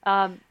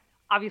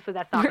 Obviously,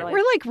 that's not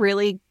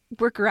really.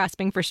 We're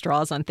grasping for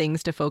straws on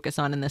things to focus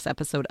on in this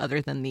episode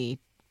other than the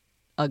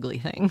ugly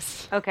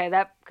things. Okay,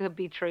 that could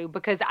be true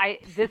because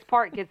this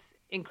part gets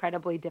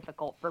incredibly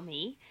difficult for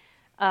me.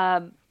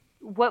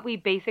 What we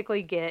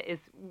basically get is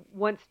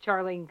once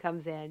Charlene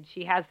comes in,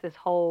 she has this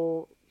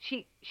whole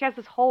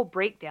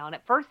breakdown.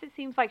 At first, it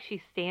seems like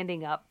she's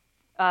standing up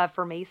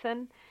for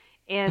Mason.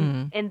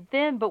 And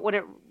then, but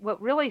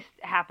what really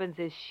happens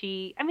is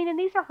and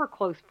these are her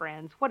close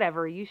friends,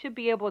 whatever. You should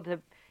be able to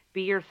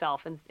be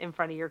yourself in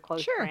front of your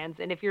close friends.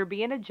 And if you're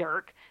being a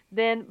jerk,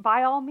 then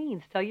by all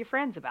means, tell your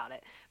friends about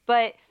it.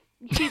 But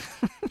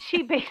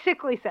she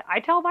basically said, I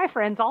tell my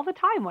friends all the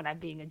time when I'm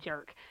being a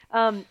jerk.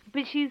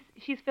 But she's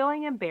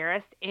feeling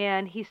embarrassed,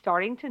 and he's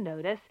starting to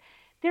notice.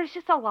 There's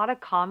just a lot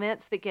of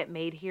comments that get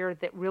made here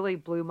that really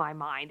blew my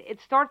mind. It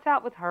starts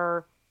out with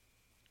her.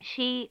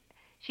 She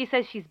she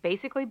says she's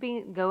basically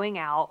been going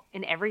out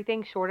in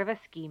everything short of a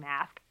ski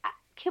mask.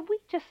 Can we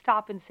just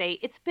stop and say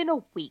it's been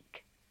a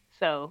week?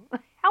 So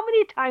how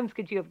many times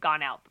could you have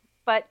gone out?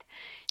 But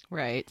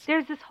Right.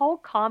 there's this whole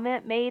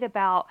comment made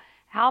about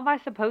how am I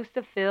supposed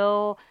to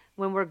feel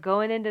when we're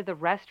going into the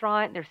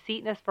restaurant and they're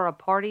seating us for a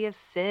party of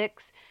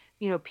six?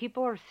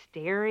 People are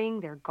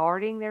staring, they're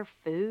guarding their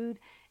food.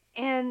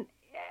 And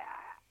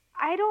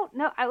I don't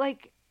know.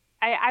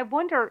 I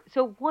wonder.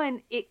 So,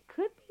 one, it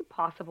could be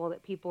possible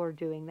that people are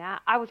doing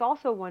that. I was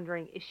also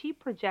wondering, is she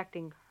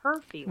projecting her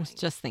I feelings? was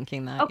just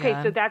thinking that. Okay,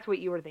 yeah. so that's what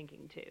you were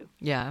thinking too.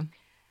 Yeah.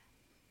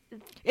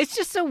 It's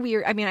just so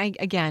weird. I mean,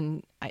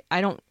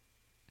 I don't.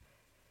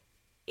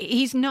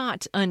 He's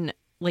not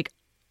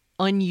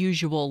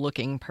unusual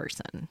looking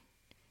person.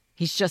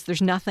 He's just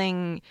there's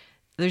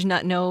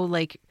no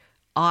like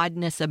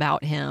oddness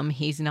about him.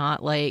 He's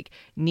not like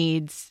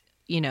needs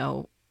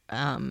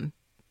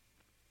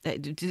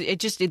it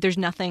just there's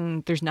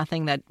nothing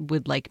that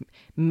would like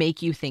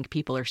make you think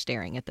people are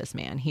staring at this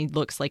man. He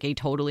looks like a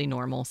totally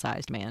normal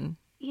sized man.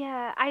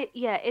 Yeah,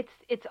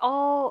 it's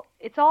all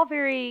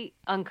very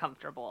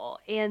uncomfortable.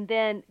 And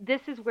then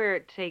this is where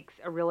it takes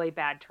a really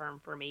bad turn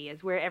for me,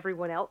 is where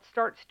everyone else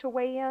starts to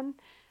weigh in.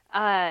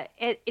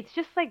 It's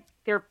just like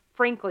they're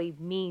frankly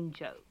mean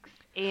jokes.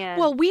 And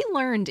Well, we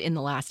learned in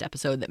the last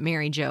episode that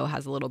Mary Jo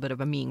has a little bit of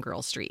a mean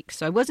girl streak.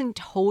 So I wasn't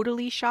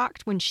totally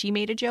shocked when she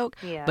made a joke,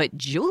 yeah. but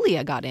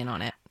Julia got in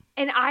on it.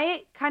 And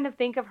I kind of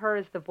think of her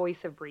as the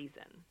voice of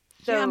reason.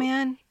 So yeah,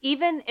 man.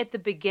 Even at the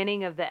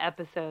beginning of the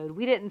episode,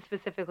 we didn't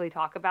specifically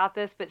talk about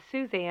this, but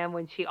Suzanne,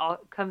 when she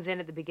comes in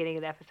at the beginning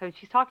of the episode,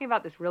 she's talking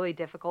about this really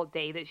difficult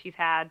day that she's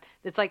had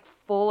that's like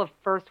full of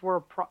first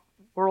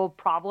world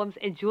problems,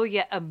 and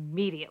Julia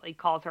immediately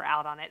calls her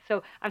out on it.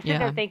 So I'm sitting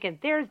there thinking,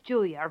 there's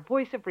Julia, our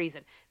voice of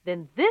reason.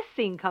 Then this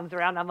scene comes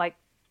around, and I'm like,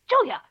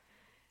 Julia!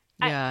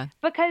 Yeah.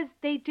 Because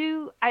they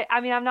do,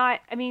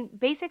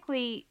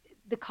 basically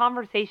the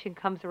conversation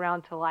comes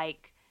around to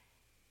like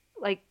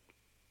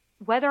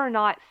whether or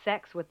not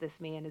sex with this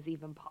man is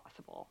even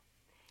possible.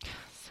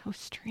 So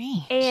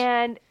strange.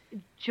 And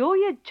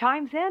Julia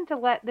chimes in to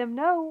let them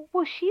know,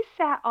 well, she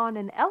sat on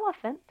an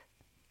elephant.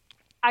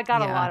 I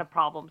got a lot of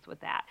problems with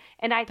that.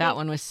 And I think that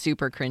one was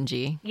super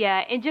cringy.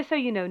 Yeah, and just so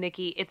you know,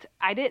 Nikki,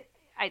 I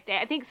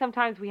think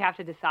sometimes we have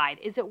to decide,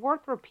 is it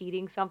worth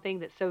repeating something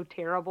that's so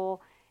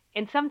terrible?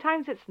 And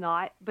sometimes it's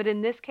not. But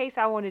in this case,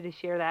 I wanted to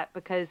share that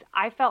because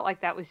I felt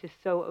like that was just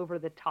so over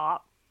the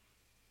top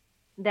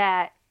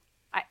that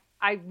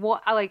I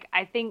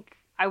think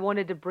I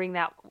wanted to bring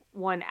that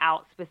one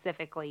out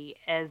specifically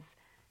as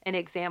an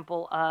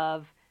example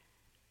of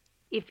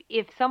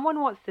if someone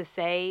wants to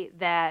say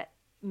that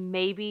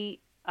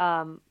maybe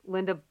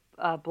Linda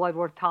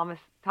Bloodworth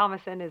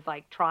Thomason is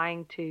like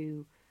trying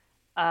to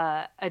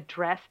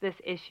address this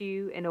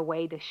issue in a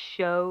way to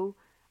show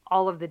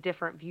all of the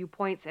different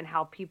viewpoints and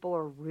how people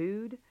are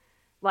rude,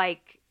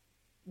 like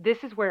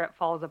this is where it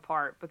falls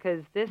apart,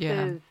 because this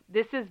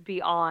is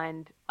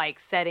beyond like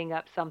setting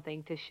up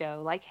something to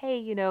show like,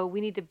 hey,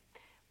 we need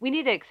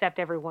to accept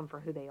everyone for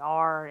who they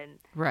are, and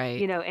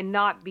right, and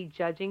not be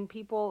judging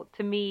people.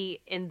 To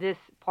me, in this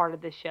part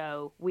of the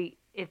show,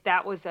 if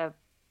that was a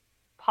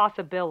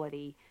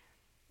possibility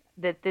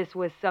that this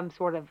was some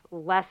sort of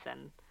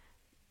lesson,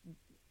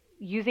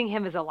 using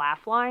him as a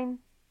laugh line,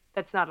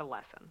 that's not a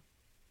lesson.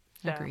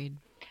 So, agreed.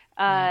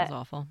 That was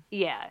awful.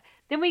 Yeah.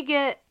 Then we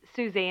get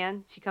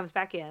Suzanne. She comes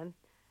back in.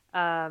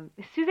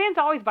 Suzanne's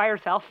always by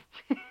herself.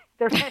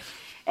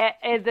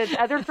 And the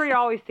other three are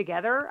always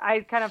together. I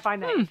kind of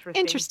find that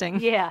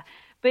interesting. Yeah.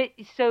 But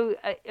so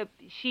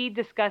she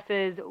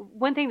discusses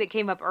one thing that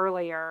came up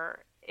earlier.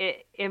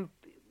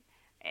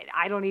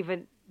 I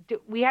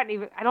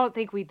don't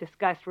think we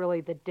discussed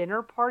really the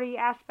dinner party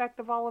aspect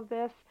of all of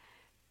this.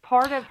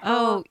 Part of her.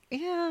 Oh,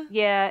 yeah.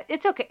 Yeah,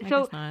 it's okay.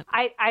 So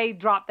I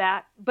dropped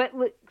that. But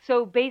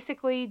so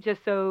basically,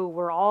 just so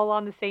we're all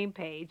on the same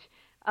page,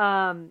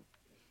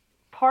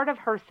 part of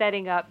her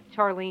setting up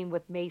Charlene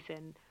with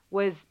Mason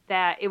was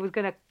that it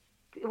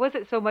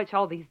wasn't so much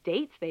all these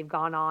dates they've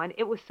gone on.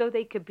 It was so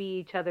they could be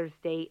each other's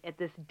date at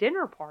this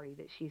dinner party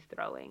that she's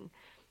throwing.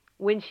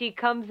 When she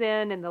comes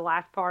in the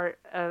last part,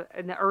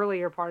 in the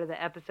earlier part of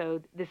the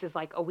episode, this is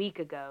like a week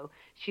ago,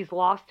 she's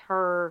lost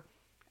her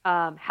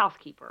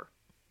housekeeper.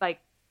 Like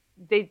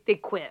they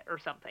quit or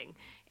something.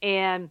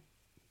 And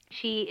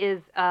she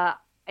is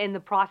in the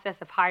process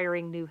of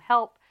hiring new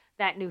help.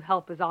 That new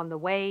help is on the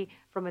way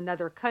from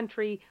another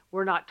country.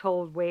 We're not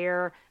told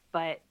where,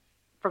 but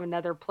from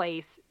another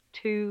place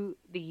to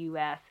the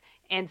U.S.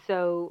 And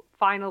so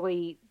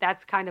finally,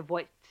 that's kind of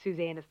what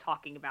Suzanne is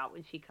talking about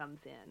when she comes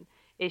in,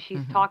 is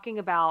she's talking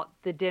about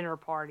the dinner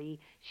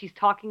party. She's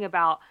talking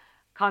about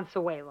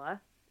Consuela,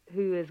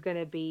 who is going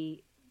to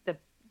be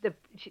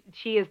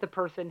she is the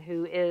person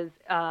who is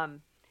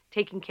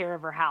taking care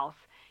of her house.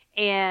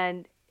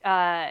 And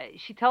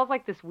she tells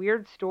like this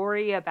weird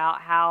story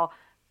about how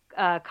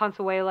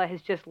Consuela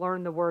has just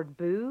learned the word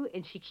boo,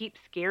 and she keeps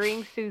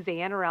scaring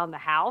Suzanne around the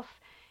house,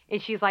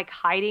 and she's like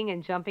hiding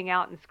and jumping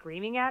out and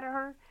screaming at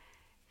her.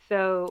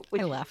 So,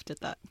 I laughed at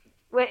that.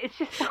 well, it's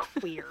just so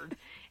weird.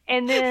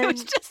 And It then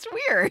was just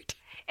weird.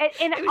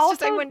 and It was also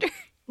just, I wonder.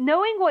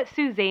 knowing what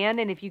Suzanne,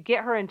 and if you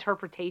get her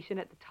interpretation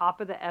at the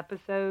top of the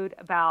episode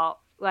about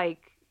like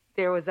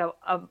there was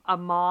a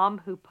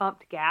mom who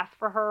pumped gas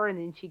for her, and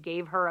then she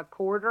gave her a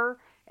quarter,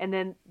 and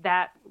then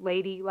that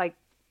lady like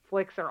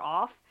flicks her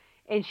off,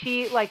 and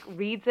she like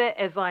reads it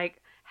as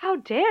like, how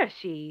dare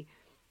she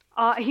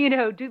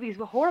do these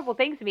horrible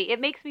things to me. It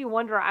makes me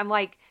wonder. I'm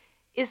like,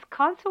 is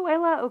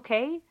Consuela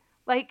okay?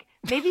 Like,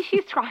 maybe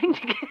she's trying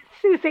to get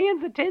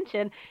Suzanne's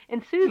attention,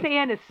 and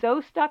Suzanne is so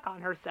stuck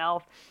on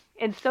herself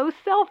and so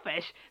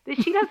selfish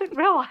that she doesn't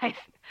realize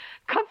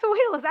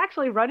Consuela is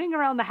actually running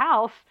around the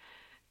house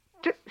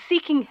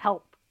seeking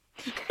help.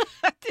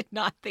 I did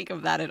not think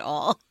of that at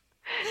all.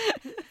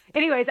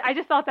 Anyways, I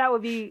just thought that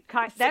would be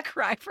That's a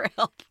cry for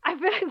help.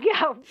 I've been,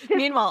 yeah.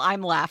 Meanwhile,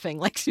 I'm laughing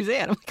like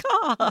Suzanne. I'm like,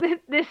 oh.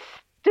 This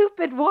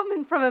stupid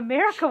woman from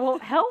America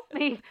won't help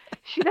me.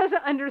 She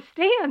doesn't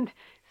understand.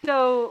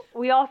 So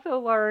we also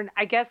learn,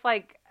 I guess,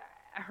 like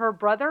her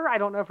brother, I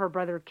don't know if her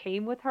brother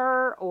came with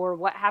her or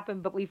what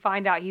happened, but we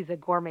find out he's a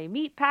gourmet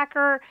meat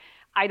packer.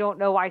 I don't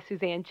know why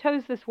Suzanne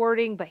chose this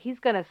wording, but he's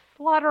going to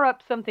slaughter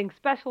up something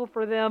special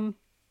for them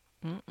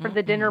for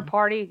the dinner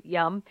party.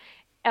 Yum.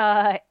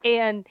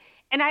 And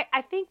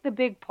I think the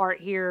big part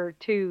here,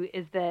 too,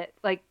 is that,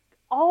 like,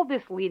 all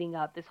this leading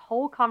up, this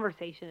whole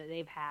conversation that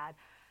they've had,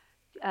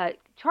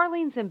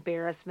 Charlene's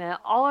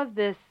embarrassment, all of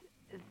this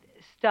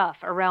stuff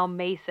around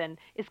Mason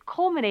is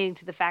culminating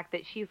to the fact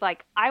that she's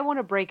like, I want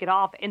to break it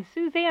off. And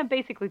Suzanne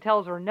basically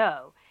tells her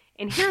no.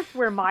 And here's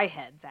where my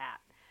head's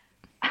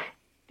at.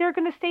 They're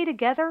going to stay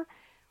together?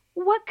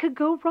 What could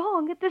go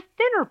wrong at this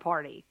dinner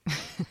party?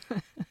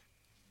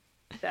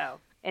 So,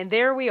 and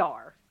there we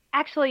are.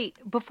 Actually,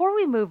 before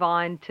we move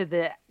on to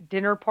the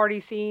dinner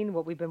party scene,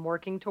 what we've been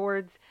working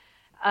towards,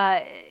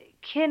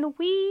 can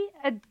we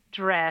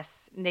address,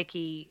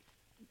 Nikki,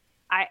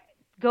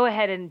 go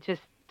ahead and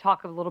just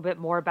talk a little bit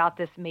more about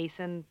this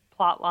Mason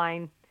plot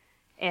line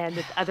and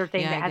this other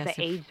thing that hasn't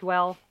aged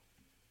well?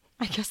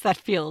 I guess that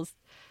feels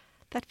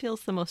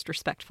the most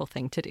respectful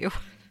thing to do.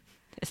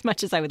 As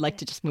much as I would like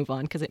to just move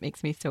on because it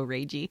makes me so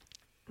ragey.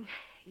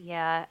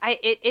 Yeah,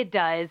 it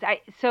does. I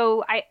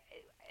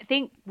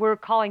think we're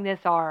calling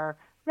this our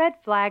red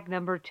flag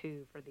number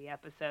 2 for the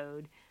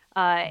episode.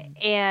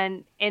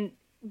 And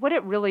what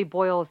it really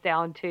boils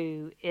down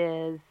to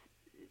is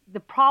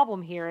the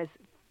problem here is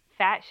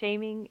fat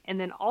shaming, and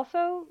then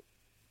also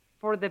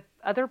for the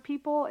other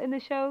people in the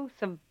show,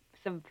 some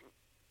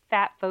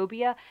fat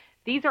phobia.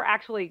 These are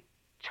actually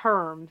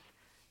terms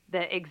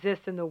that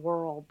exist in the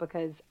world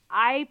because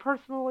I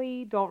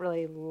personally don't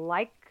really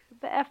like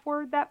the F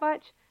word that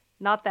much.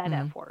 Not that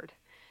F word.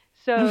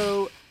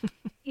 So,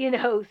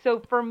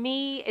 so for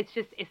me,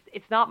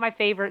 it's not my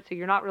favorite. So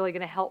you're not really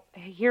going to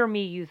hear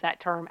me use that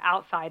term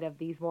outside of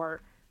these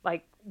more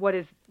like what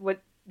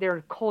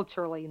they're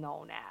culturally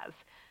known as.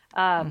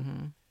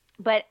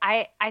 But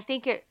I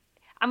think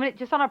I'm going to,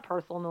 just on a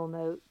personal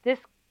note, this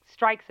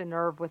strikes a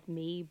nerve with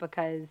me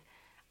because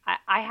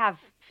I have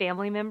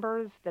family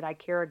members that I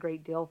care a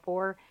great deal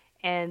for,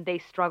 and they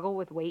struggle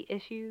with weight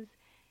issues.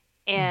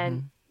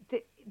 And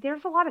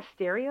there's a lot of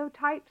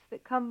stereotypes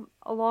that come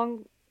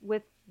along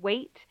with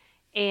weight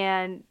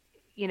and,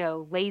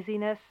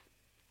 laziness,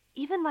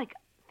 even like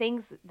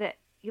things that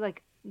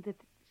that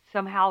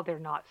somehow they're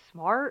not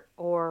smart,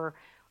 or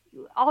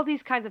all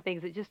these kinds of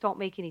things that just don't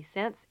make any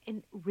sense.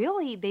 And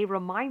really, they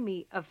remind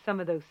me of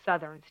some of those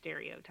Southern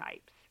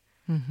stereotypes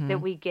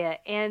that we get.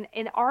 And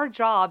our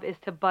job is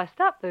to bust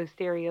up those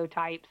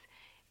stereotypes.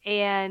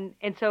 And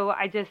so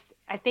I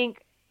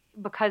think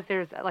because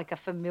there's like a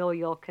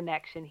familial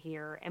connection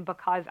here, and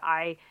because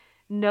I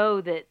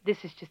know that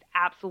this is just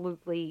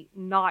absolutely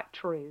not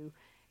true,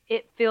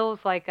 it feels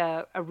like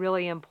a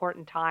really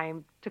important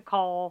time to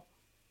call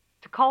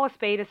a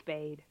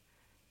spade,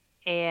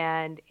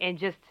 and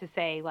just to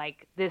say,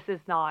 like, this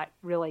is not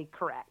really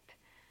correct.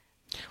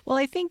 Well,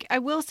 I think I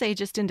will say,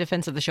 just in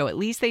defense of the show, at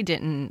least they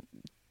didn't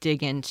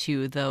dig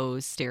into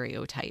those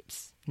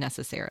stereotypes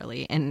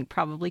necessarily, and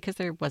probably because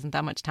there wasn't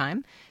that much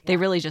time. They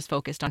really just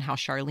focused on how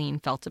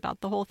Charlene felt about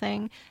the whole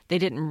thing. They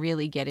didn't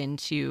really get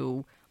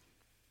into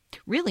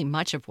really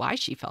much of why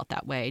she felt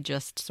that way,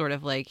 just sort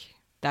of like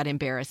that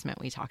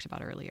embarrassment we talked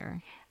about earlier.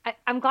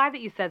 I'm glad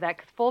that you said that,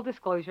 because full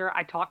disclosure,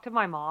 I talked to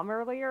my mom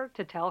earlier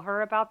to tell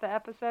her about the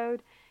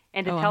episode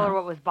and to tell her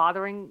what was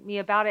bothering me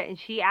about it. And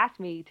she asked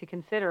me to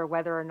consider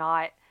whether or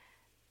not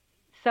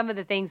some of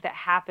the things that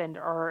happened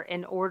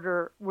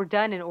were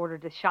done in order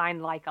to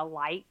shine like a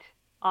light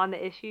on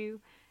the issue,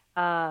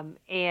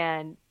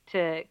 and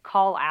to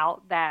call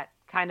out that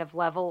kind of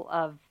level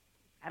of,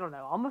 I don't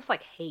know, almost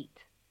like hate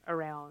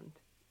around.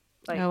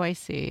 Like, oh, I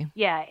see.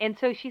 Yeah. And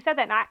so she said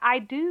that, and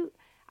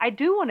I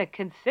do want to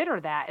consider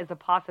that as a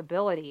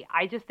possibility.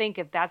 I just think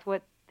if that's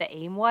what the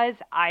aim was.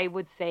 I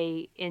would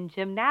say in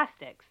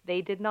gymnastics,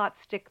 they did not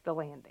stick the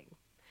landing.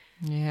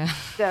 Yeah,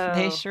 So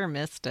they sure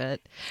missed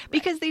it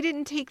because they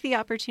didn't take the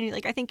opportunity.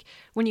 Like, I think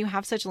when you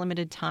have such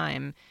limited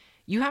time,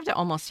 you have to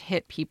almost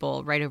hit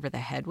people right over the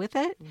head with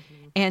it.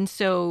 Mm-hmm. And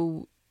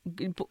so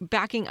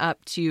backing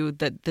up to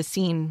the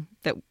scene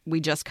that we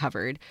just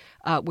covered,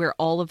 where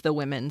all of the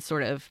women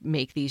sort of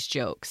make these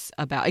jokes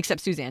about, except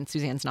Suzanne.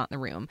 Suzanne's not in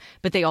the room,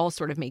 but they all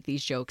sort of make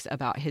these jokes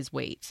about his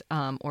weight,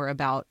 or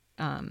about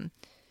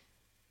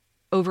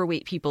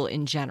overweight people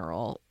in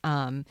general.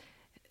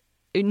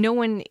 No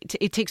one,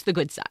 it takes the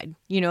good side,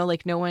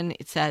 like no one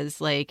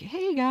says like,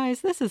 hey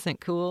guys, this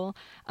isn't cool.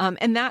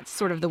 And that's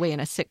sort of the way in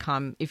a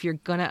sitcom, if you're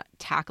going to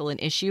tackle an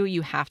issue,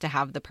 you have to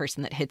have the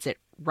person that hits it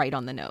right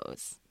on the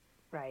nose.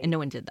 Right. And no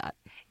one did that.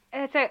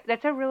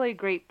 That's a really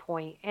great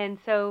point. And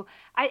so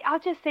I'll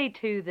just say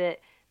too that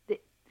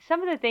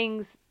some of the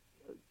things,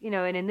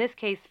 and in this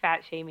case,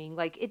 fat shaming,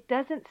 like it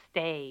doesn't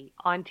stay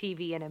on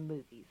TV and in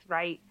movies,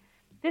 right?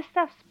 This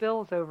stuff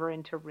spills over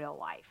into real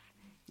life.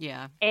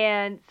 Yeah.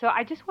 And so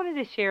I just wanted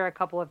to share a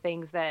couple of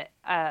things that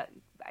I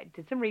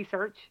did some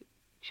research.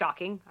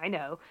 Shocking, I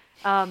know.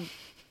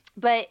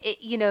 But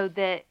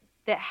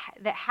that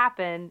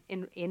happen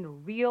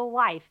in real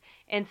life.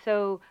 And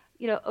so,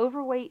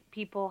 overweight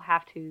people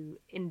have to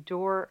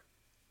endure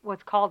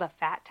what's called a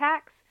fat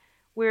tax,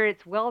 where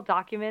it's well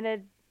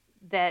documented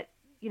that,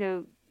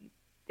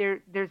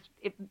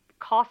 it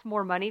costs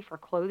more money for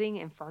clothing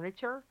and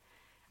furniture.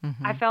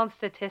 Mm-hmm. I found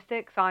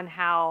statistics on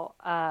how,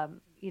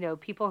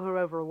 people who are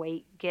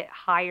overweight get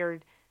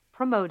hired,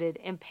 promoted,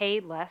 and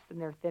paid less than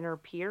their thinner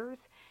peers.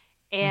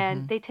 And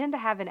mm-hmm. they tend to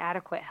have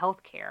inadequate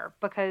health care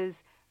because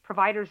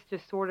providers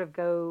just sort of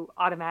go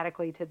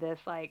automatically to this,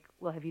 like,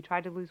 well, have you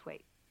tried to lose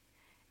weight?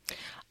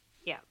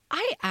 Yeah.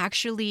 I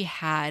actually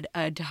had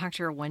a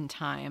doctor one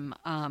time.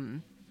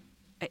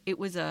 It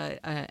was an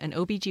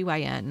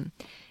OBGYN,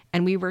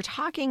 and we were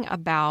talking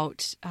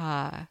about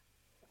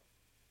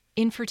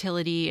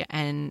infertility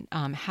and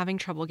having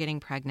trouble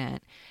getting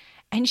pregnant.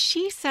 And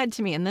she said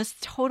to me, and this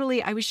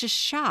totally, I was just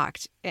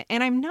shocked.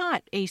 And I'm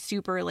not a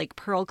super like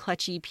pearl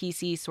clutchy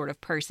PC sort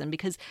of person,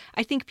 because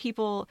I think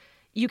people,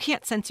 you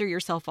can't censor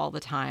yourself all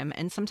the time.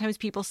 And sometimes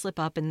people slip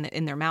up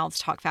in their mouths,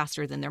 talk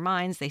faster than their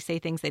minds. They say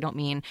things they don't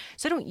mean.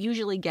 So I don't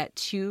usually get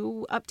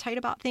too uptight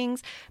about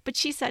things. But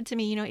she said to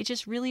me, it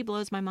just really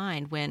blows my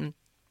mind when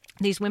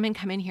these women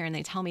come in here and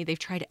they tell me they've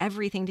tried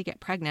everything to get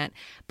pregnant,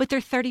 but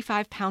they're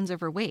 35 pounds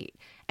overweight.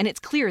 And it's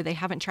clear they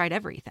haven't tried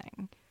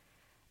everything.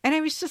 And I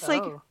was just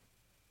like,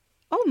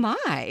 oh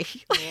my.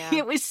 Yeah.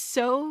 It was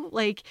so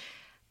like,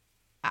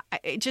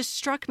 it just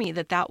struck me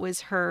that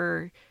was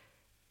her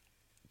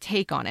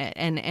take on it.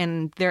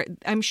 And there,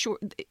 I'm sure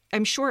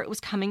it was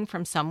coming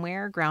from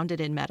somewhere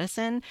grounded in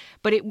medicine,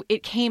 but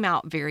it came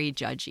out very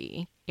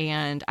judgy.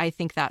 And I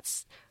think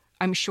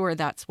I'm sure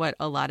that's what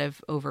a lot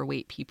of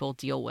overweight people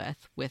deal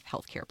with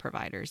healthcare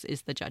providers,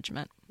 is the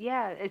judgment.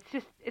 Yeah.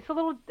 It's a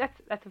little,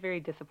 that's a very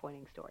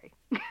disappointing story.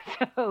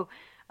 So,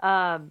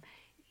 I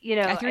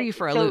threw you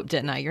for a loop,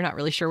 didn't I? You're not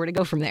really sure where to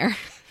go from there.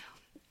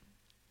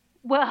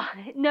 Well,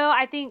 no,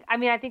 I think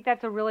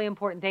that's a really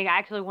important thing.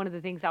 Actually, one of the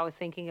things I was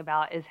thinking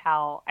about is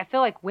how I feel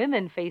like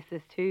women face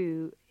this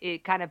too.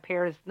 It kind of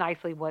pairs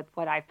nicely with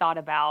what I thought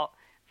about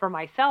for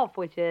myself,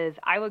 which is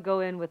I would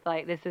go in with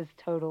like, this is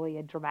totally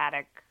a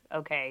dramatic,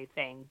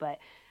 thing, but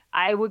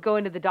I would go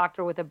into the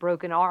doctor with a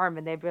broken arm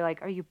and they'd be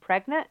like, are you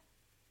pregnant?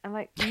 I'm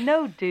like,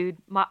 no, dude,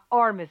 my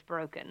arm is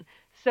broken.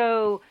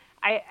 So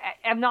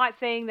I'm not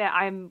saying that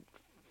I'm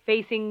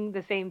facing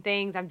the same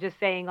things. I'm just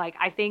saying, like,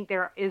 I think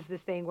there is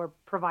this thing where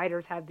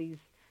providers have these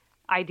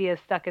ideas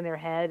stuck in their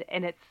head,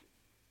 and it's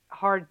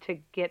hard to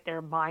get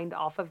their mind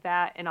off of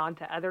that and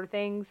onto other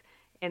things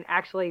and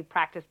actually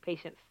practice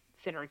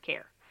patient-centered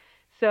care.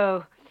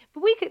 So,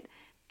 but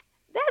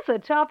that's a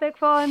topic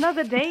for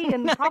another day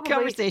and probably a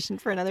conversation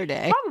for another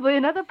day. Probably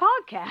another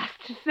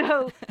podcast.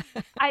 So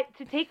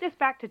to take this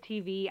back to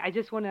TV, I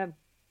just want to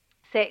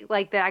say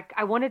like that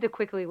I wanted to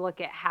quickly look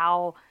at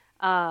how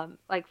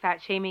like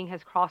fat shaming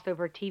has crossed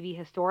over TV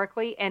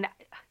historically, and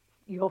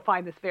you'll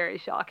find this very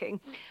shocking.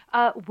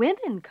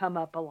 Women come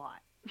up a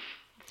lot.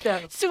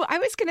 So I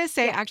was going to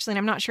say, actually, and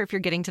I'm not sure if you're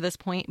getting to this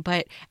point,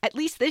 but at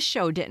least this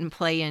show didn't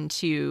play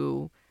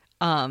into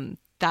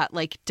that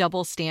like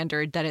double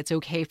standard that it's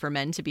okay for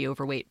men to be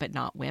overweight but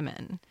not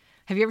women.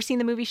 Have you ever seen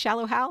the movie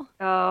Shallow Hal?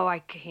 Oh, I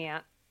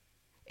can't.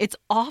 It's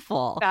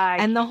awful.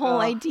 And the whole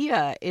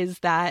idea is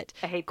that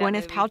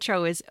Gwyneth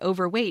Paltrow is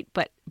overweight,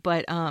 but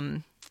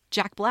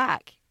Jack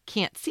Black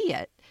can't see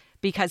it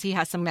because he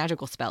has some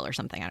magical spell or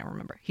something. I don't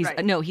remember. He's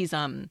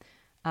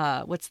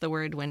what's the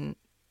word when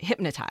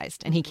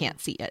hypnotized, and he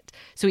can't see it.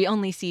 So he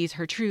only sees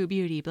her true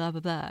beauty, blah, blah,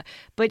 blah.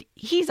 But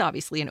he's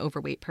obviously an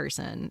overweight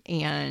person,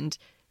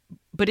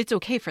 but it's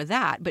okay for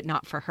that, but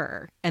not for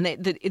her. And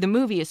the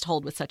movie is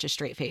told with such a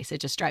straight face. It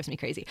just drives me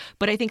crazy.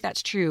 But I think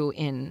that's true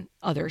in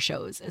other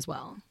shows as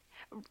well.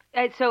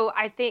 So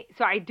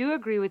I do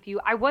agree with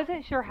you. I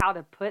wasn't sure how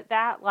to put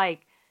that.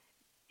 Like,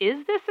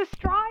 is this a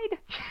stride?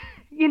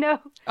 you know?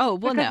 Oh,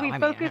 well, because no. we I mean,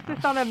 focused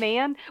this on a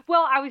man.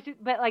 Well,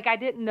 but like I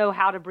didn't know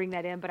how to bring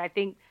that in, but I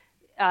think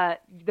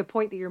the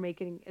point that you're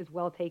making is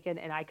well taken,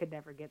 and I could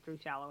never get through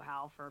Shallow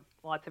Hal for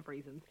lots of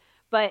reasons.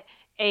 But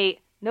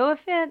no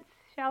offense,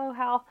 Shallow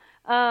Hal.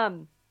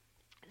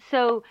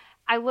 So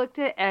I looked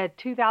at a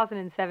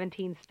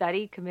 2017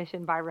 study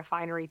commissioned by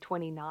Refinery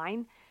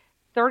 29,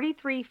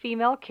 33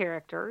 female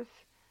characters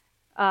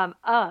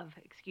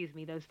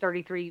those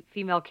 33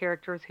 female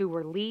characters who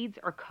were leads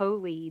or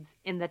co-leads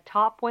in the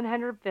top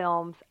 100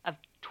 films of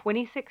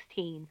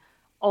 2016,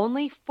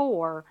 only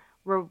 4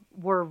 were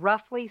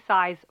roughly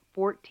size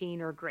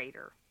 14 or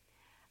greater.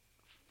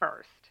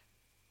 First,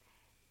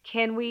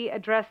 can we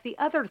address the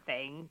other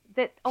thing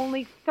that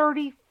only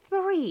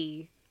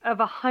 33 of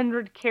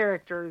 100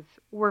 characters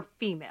were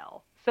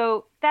female?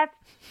 So that's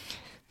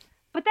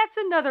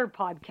another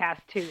podcast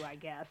too, I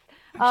guess.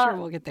 I'm sure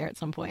we'll get there at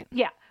some point.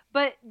 Yeah.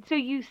 But so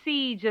you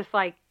see just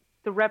like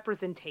the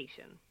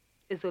representation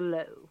is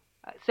low.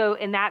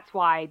 And that's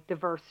why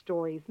diverse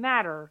stories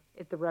matter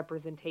if the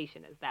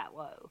representation is that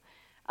low.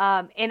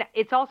 And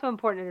it's also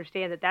important to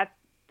understand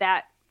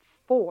that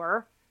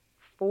four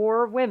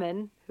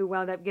women who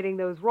wound up getting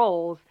those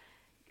roles,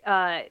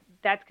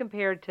 that's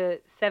compared to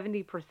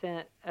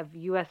 70% of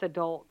U.S.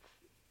 adults,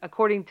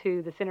 according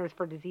to the Centers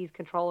for Disease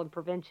Control and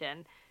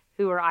Prevention,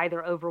 who are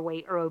either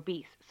overweight or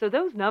obese. So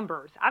those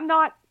numbers, I'm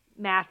not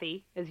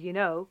mathy, as you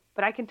know,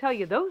 but I can tell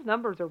you those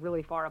numbers are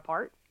really far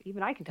apart.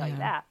 Even I can tell you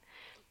that.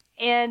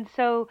 And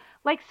so,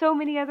 like so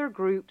many other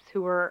groups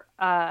who are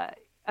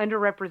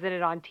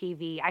underrepresented on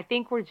TV, I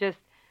think we're just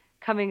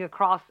coming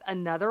across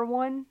another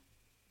one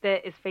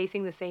that is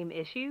facing the same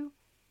issue.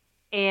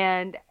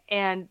 And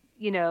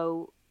you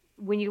know,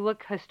 when you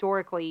look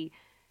historically,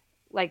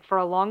 like for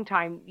a long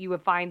time, you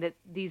would find that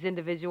these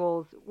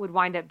individuals would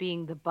wind up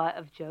being the butt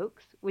of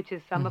jokes, which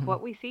is some of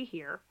what we see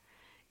here.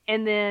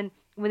 And then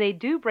when they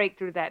do break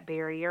through that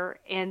barrier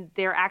and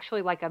they're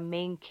actually like a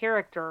main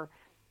character,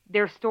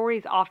 their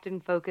stories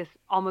often focus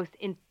almost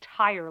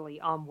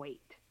entirely on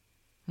weight.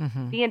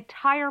 The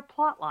entire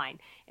plot line.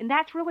 And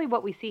that's really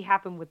what we see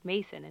happen with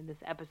Mason in this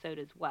episode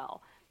as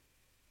well.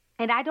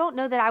 And I don't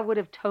know that I would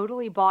have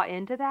totally bought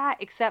into that,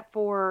 except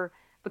for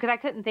because I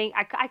couldn't think,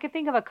 I could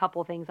think of a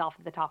couple things off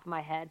the top of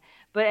my head,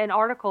 but an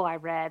article I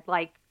read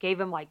like gave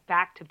them like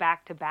back to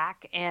back to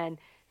back. And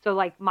so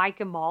like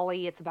Mike and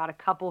Molly, it's about a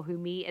couple who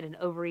meet at an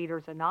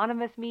Overeaters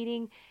Anonymous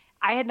meeting.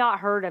 I had not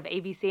heard of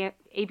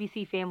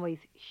ABC Family's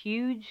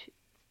Huge.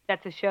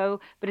 That's a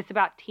show, but it's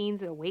about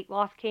teens at a weight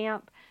loss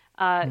camp.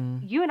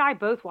 You and I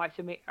both watched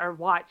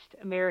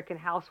American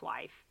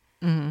Housewife.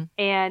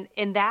 And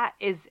that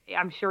is,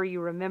 I'm sure you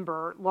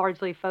remember,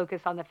 largely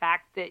focused on the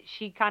fact that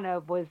she kind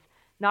of was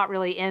not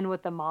really in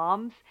with the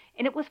moms.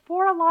 And it was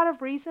for a lot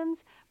of reasons,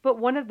 but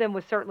one of them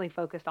was certainly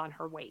focused on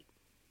her weight.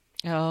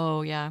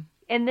 Oh, yeah.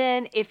 And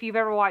then if you've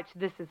ever watched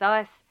This Is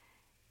Us,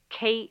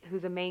 Kate,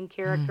 who's a main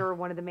character,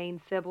 one of the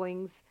main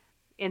siblings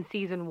in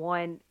season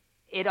 1,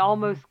 it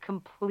almost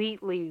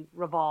completely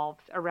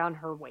revolves around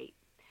her weight.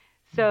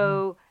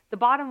 So the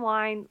bottom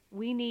line,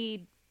 we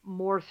need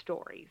more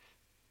stories,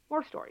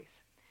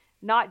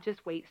 not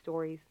just weight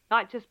stories,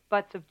 not just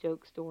butts of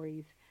joke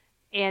stories.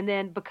 And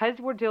then because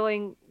we're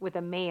dealing with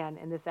a man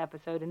in this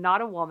episode and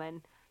not a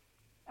woman,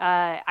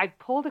 I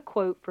pulled a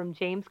quote from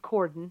James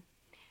Corden,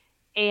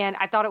 and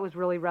I thought it was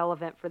really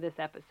relevant for this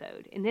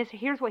episode. And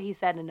here's what he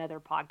said in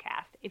another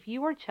podcast. If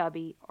you are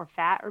chubby or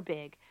fat or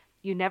big,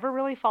 you never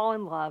really fall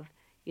in love,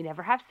 you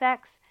never have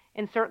sex,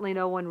 and certainly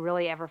no one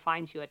really ever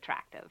finds you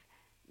attractive.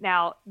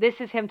 Now, this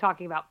is him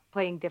talking about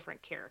playing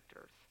different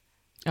characters.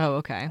 Oh,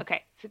 okay.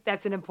 Okay, so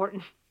that's an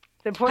important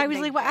I was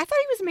like, well, I thought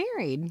he was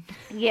married.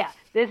 Yeah,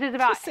 this is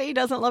about... Just say he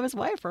doesn't love his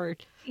wife or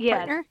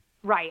partner.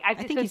 Right. I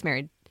think he's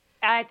married.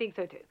 I think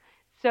so, too.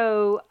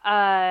 So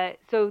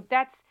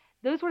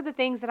those were the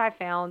things that I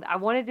found. I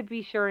wanted to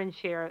be sure and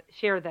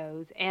share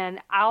those. And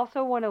I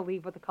also want to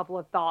leave with a couple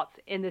of thoughts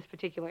in this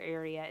particular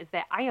area, is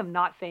that I am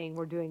not saying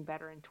we're doing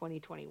better in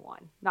 2021.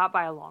 Not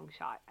by a long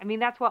shot. I mean,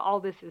 that's what all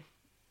this is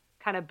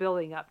kind of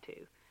building up to.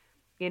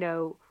 You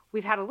know,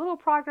 we've had a little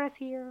progress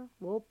here,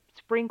 a little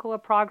sprinkle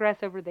of progress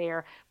over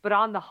there, but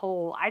on the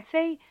whole, I'd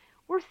say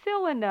we're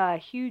still in a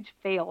huge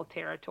fail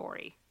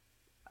territory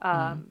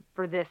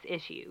for this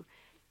issue.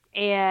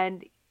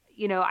 And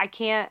you know, I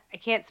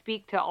can't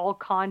speak to all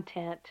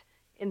content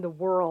in the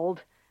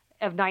world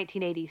of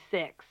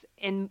 1986,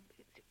 and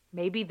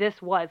maybe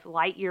this was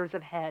light years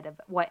ahead of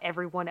what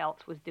everyone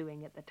else was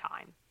doing at the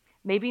time.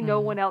 Maybe no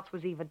one else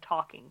was even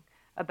talking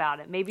about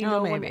it. Maybe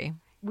no one.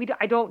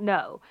 I don't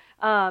know.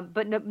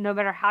 But no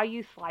matter how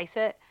you slice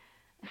it,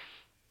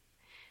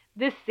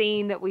 this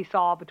scene that we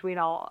saw between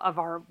all of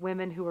our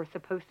women who were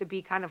supposed to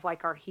be kind of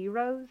like our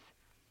heroes,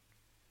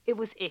 it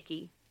was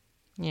icky.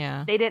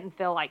 Yeah. They didn't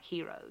feel like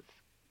heroes.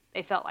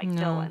 They felt like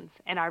villains,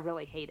 and I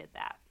really hated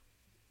that.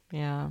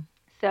 Yeah.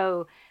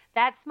 So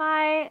that's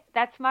my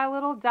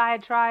little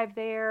diatribe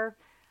there.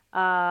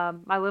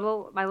 My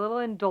little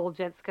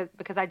indulgence,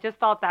 because I just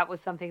thought that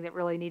was something that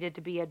really needed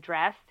to be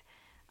addressed.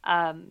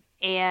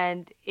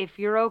 And if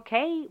you're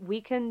okay, we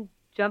can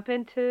jump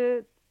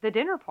into the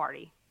dinner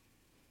party.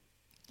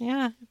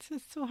 Yeah, it's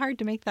so hard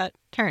to make that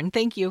turn.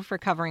 Thank you for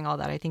covering all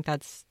that. I think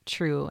that's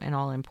true and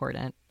all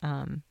important.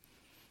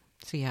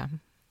 So yeah,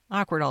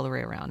 awkward all the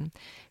way around.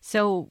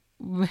 So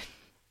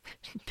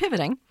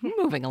pivoting,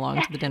 moving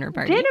along to the dinner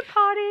party. Dinner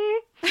party!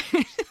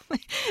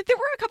 There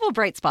were a couple of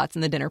bright spots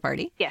in the dinner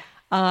party. Yes.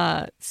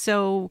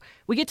 So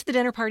we get to the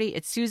dinner party.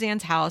 It's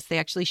Suzanne's house. They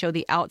actually show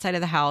the outside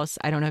of the house.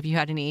 I don't know if you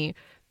had any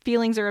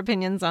feelings or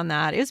opinions on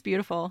that. It was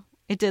beautiful.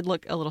 It did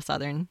look a little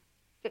Southern,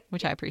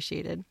 which I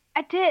appreciated.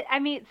 I did. I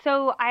mean,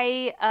 so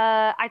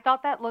I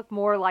thought that looked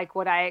more like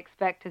what I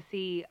expect to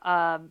see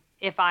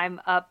if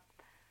I'm up.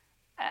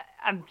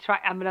 I'm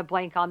going to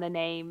blank on the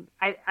name.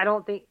 I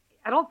don't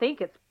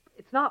think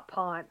it's not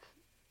Ponce,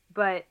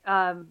 but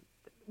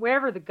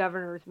wherever the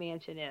governor's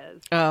mansion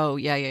is. Oh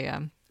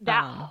yeah.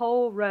 That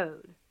whole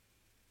road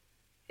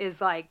is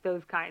like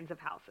those kinds of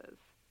houses.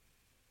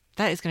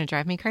 That is going to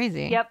drive me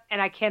crazy. Yep,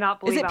 and I cannot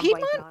believe I'm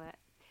Piedmont? blanking on it.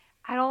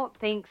 I don't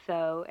think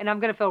so, and I'm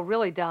going to feel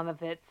really dumb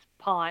if it's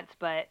Ponce,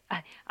 but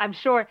I'm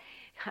sure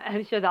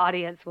the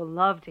audience will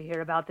love to hear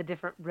about the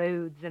different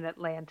roads in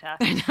Atlanta.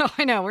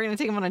 I know. We're going to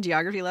take them on a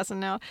geography lesson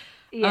now.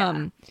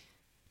 Yeah.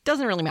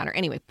 Doesn't really matter.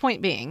 Anyway,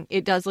 point being,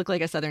 it does look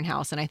like a Southern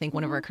house, and I think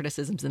one of our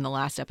criticisms in the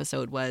last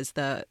episode was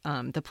the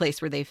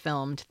place where they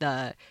filmed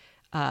the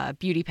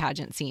beauty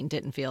pageant scene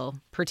didn't feel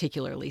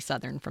particularly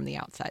Southern from the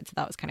outside, so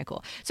that was kind of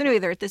cool. So anyway,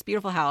 they're at this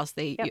beautiful house.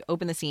 They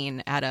open the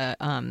scene at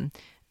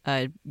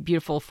a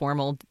beautiful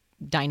formal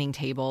dining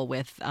table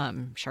with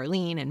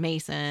Charlene and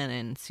Mason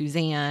and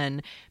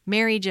Suzanne,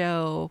 Mary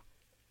Jo.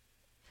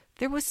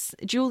 There was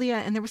Julia,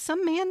 and there was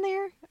some man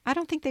there. I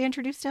don't think they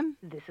introduced him.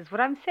 This is what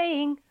I'm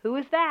saying. Who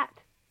is that?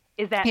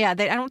 Is that? Yeah, I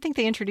don't think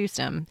they introduced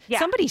him. Yeah.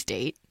 Somebody's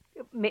date.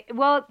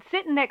 Well,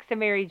 sitting next to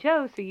Mary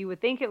Jo, so you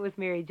would think it was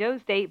Mary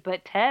Jo's date,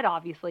 but Ted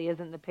obviously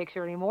isn't in the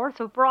picture anymore.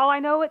 So for all I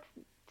know, it's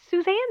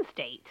Suzanne's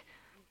date.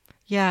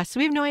 Yeah, so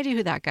we have no idea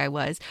who that guy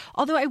was.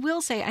 Although I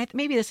will say,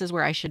 maybe this is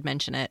where I should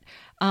mention it.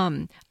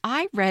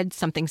 I read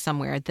something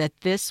somewhere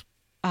that the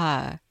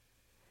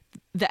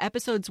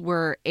episodes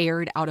were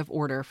aired out of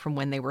order from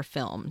when they were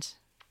filmed.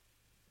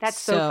 That's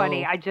so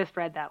funny. I just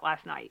read that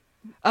last night.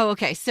 Oh,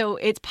 okay. So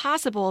it's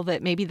possible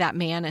that maybe that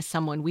man is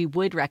someone we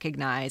would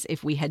recognize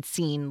if we had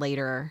seen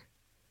later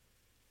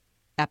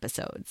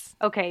episodes.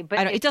 Okay,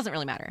 but it doesn't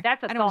really matter.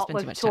 That's a I don't want to spend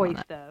too thoughtless much time on choice,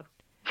 that. though.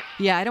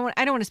 Yeah, I don't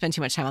want to spend too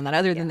much time on that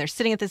other than they're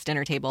sitting at this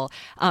dinner table.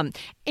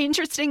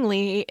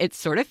 Interestingly, it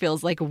sort of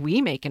feels like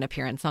we make an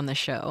appearance on the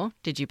show.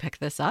 Did you pick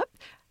this up?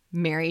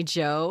 Mary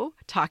Jo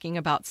talking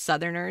about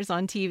Southerners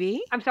on TV.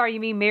 I'm sorry, you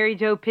mean Mary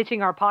Jo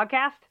pitching our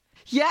podcast?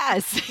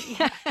 Yes.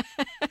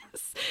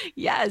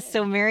 Yes.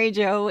 So Mary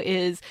Jo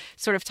is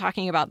sort of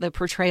talking about the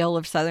portrayal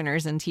of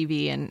Southerners in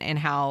TV and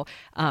how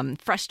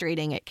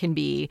frustrating it can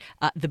be.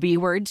 The B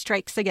word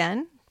strikes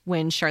again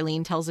when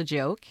Charlene tells a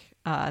joke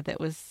that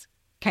was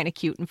kind of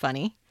cute and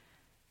funny.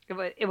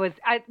 It was.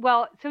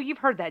 So you've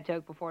heard that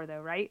joke before,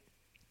 though, right?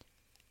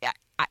 Yeah,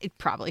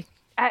 probably.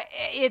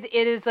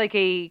 It is like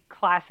a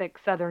classic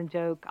Southern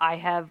joke. I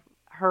have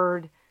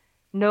heard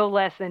no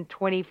less than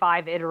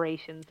 25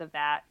 iterations of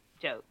that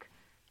joke.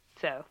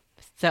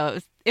 So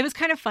it was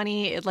kind of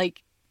funny. It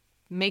like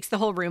makes the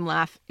whole room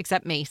laugh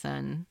except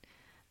Mason.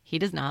 He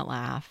does not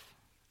laugh.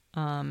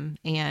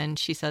 And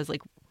she says,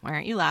 like, why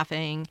aren't you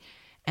laughing?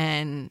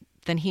 And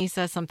then he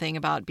says something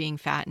about being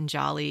fat and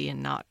jolly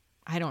and not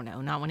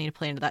wanting to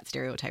play into that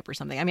stereotype or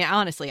something. I mean,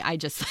 honestly, I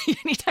just,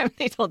 anytime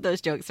they told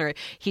those jokes or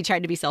he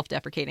tried to be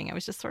self-deprecating, I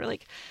was just sort of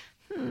like,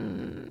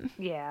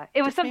 Yeah.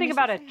 It was something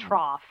about a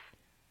trough.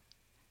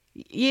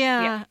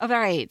 Yeah. Oh,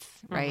 right.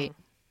 Right.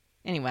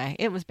 Anyway,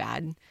 it was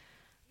bad.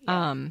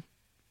 Yeah.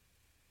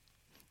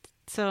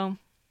 So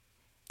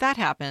that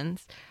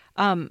happens.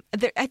 I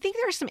think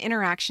there are some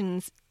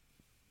interactions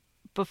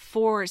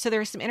before. So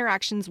there are some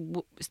interactions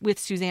with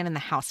Suzanne and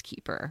the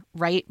housekeeper,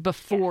 right?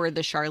 Before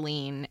the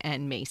Charlene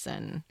and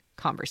Mason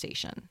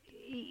conversation.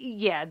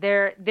 Yeah,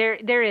 there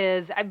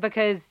is,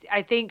 because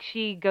I think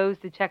she goes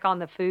to check on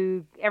the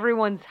food.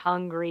 Everyone's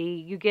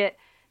hungry.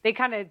 They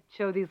kind of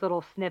show these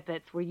little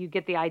snippets where you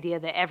get the idea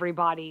that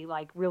everybody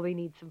like really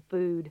needs some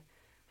food.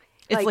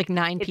 It's like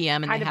 9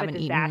 p.m. and they haven't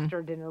eaten. It's kind of a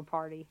disaster dinner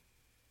party.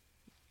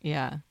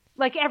 Yeah.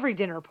 Like every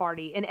dinner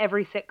party in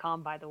every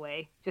sitcom, by the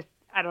way. Just,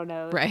 I don't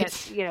know. Right.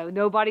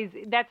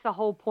 That's the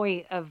whole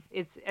point of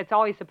it's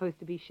always supposed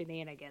to be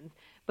shenanigans.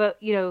 But,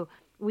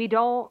 we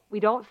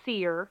don't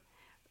see her.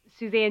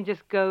 Suzanne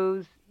just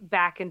goes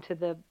back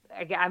into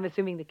I'm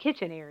assuming the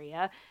kitchen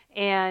area.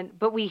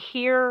 But we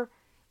hear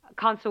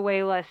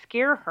Consuela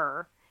scare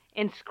her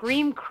and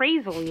scream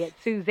crazily at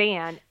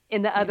Suzanne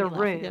in the other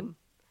room.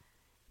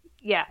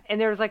 Yeah, and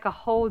there's like a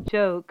whole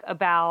joke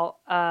about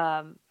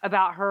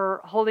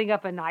her holding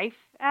up a knife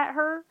at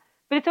her,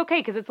 but it's okay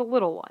because it's a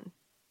little one.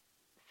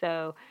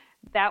 So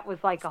that was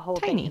like a whole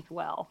thing as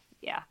well.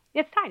 Yeah,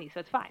 it's tiny, so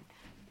it's fine.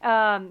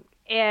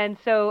 And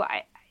so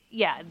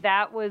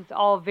that was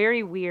all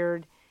very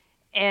weird.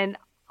 And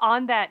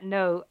on that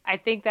note, I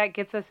think that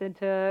gets us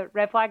into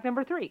red flag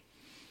number 3.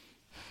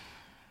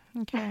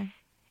 Okay.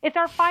 It's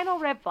our final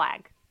red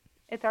flag.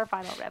 It's our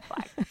final red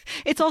flag.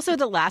 It's also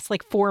the last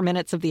 4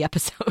 minutes of the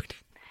episode.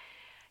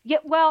 Yeah,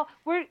 well,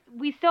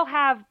 we still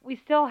have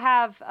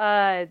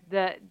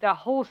the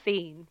whole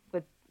scene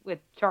with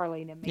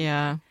Charlene and me.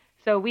 Yeah.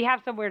 So we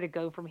have somewhere to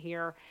go from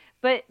here.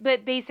 But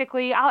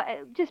basically,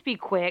 I'll just be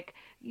quick.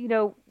 We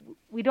don't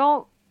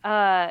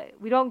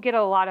get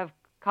a lot of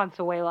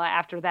Consuela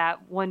after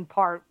that one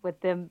part with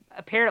them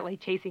apparently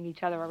chasing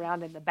each other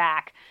around in the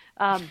back.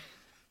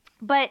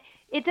 But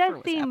it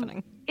does seem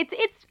happening.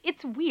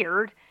 It's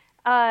weird.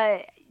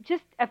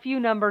 Just a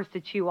few numbers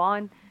to chew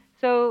on.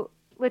 So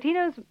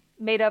Latinos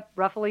made up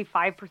roughly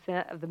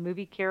 5% of the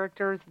movie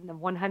characters in the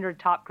 100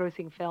 top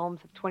grossing films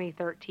of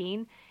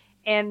 2013.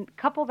 And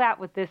couple that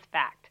with this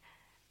fact.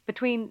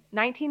 Between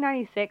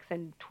 1996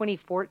 and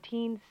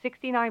 2014,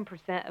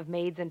 69% of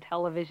maids in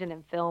television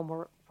and film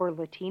were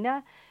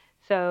Latina.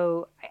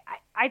 So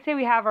I'd say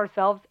we have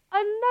ourselves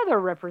another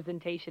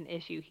representation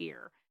issue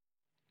here.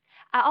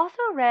 I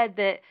also read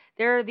that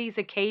there are these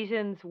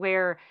occasions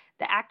where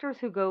the actors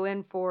who go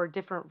in for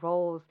different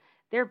roles,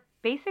 they're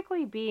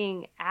basically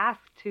being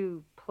asked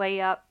to play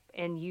up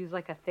and use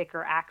a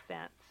thicker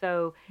accent.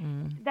 So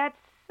that's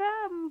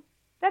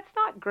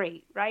not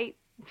great, right?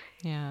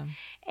 Yeah.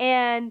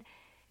 And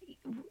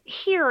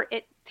here,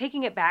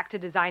 taking it back to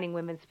designing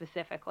women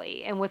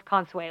specifically, and with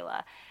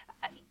Consuela,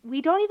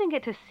 we don't even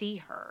get to see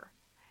her.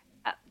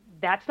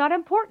 That's not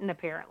important,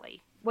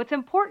 apparently. What's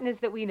important is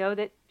that we know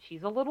that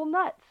she's a little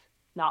nuts,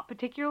 not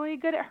particularly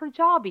good at her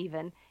job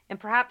even, and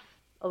perhaps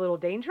a little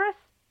dangerous?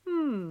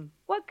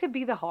 What could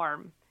be the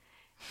harm?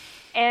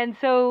 And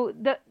so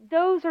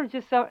those are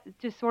just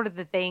sort of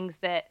the things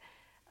that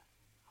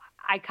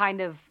I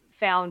kind of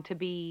found to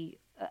be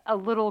a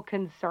little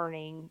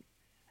concerning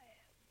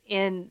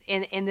in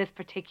this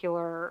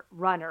particular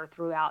runner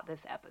throughout this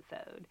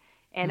episode.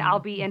 And I'll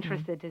be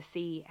interested to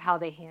see how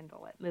they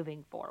handle it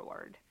moving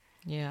forward.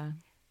 Yeah.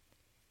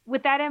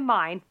 With that in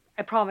mind,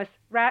 I promise,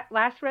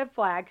 last red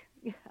flag.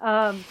 You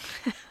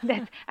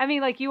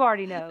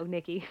already know,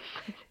 Nikki.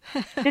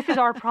 This is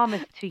our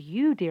promise to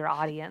you, dear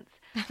audience.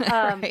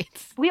 Right.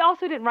 We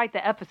also didn't write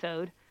the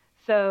episode.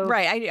 So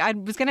right. I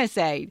was going to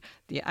say,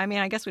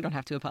 I guess we don't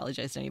have to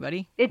apologize to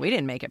anybody. We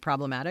didn't make it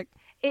problematic.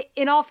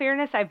 In all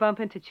fairness, I bump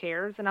into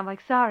chairs and I'm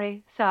like,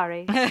 sorry.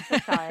 I'm so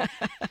sorry.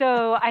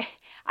 So I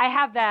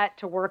have that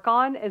to work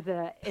on as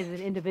an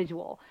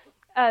individual.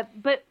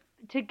 But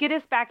to get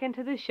us back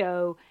into the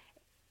show,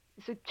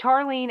 so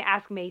Charlene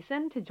asked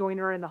Mason to join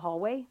her in the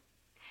hallway.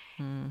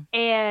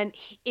 And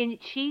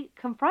she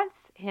confronts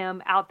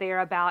him out there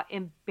about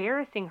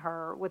embarrassing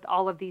her with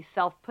all of these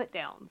self put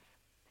downs.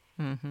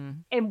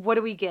 And what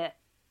do we get?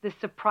 The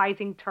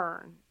surprising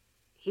turn.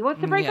 He wants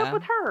to break up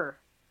with her.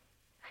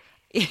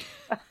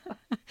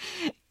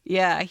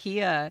 Yeah,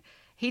 he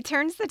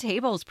turns the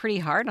tables pretty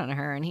hard on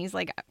her, and he's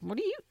like, "What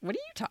are you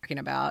talking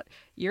about?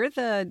 You're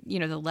the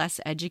the less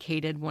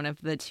educated one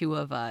of the two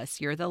of us.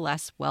 You're the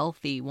less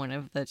wealthy one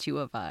of the two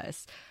of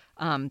us.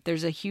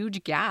 There's a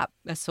huge gap,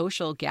 a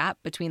social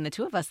gap between the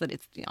two of us that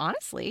it's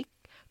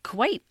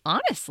quite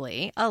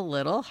honestly, a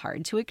little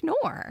hard to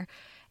ignore."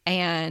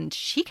 And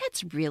she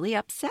gets really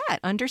upset,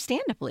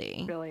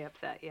 understandably. Really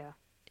upset, yeah.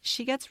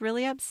 She gets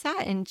really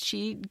upset, and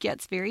she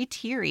gets very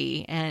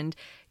teary and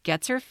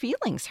gets her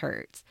feelings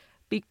hurt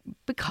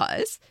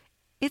because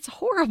it's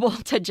horrible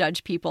to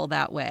judge people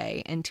that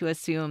way and to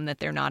assume that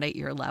they're not at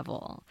your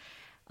level.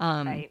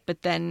 Right.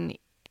 But then,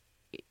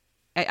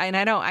 and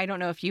I don't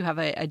know if you have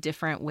a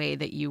different way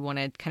that you want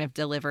to kind of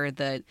deliver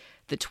the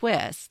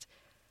twist,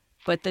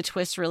 but the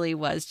twist really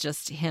was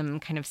just him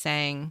kind of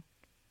saying,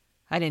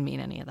 I didn't mean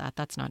any of that.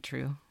 That's not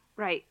true.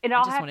 Right. I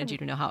just wanted you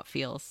to know how it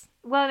feels.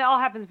 Well, it all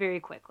happens very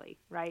quickly,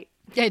 right?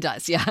 Yeah, it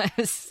does. Yeah. I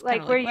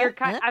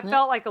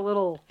felt like a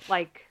little,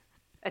 like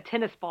a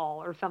tennis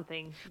ball or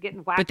something getting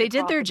whacked. But they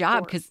did their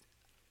job, court. because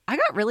I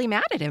got really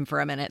mad at him for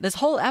a minute. This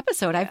whole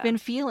episode, I've been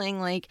feeling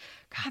like,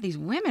 God, these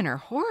women are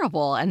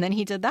horrible. And then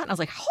he did that, and I was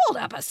like, hold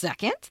up a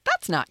second.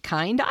 That's not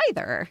kind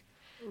either.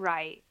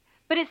 Right.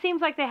 But it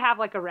seems like they have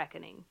like a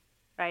reckoning,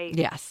 right?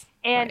 Yes.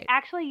 And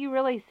actually, you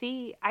really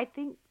see, I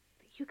think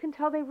you can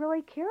tell they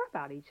really care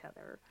about each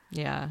other.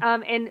 Yeah.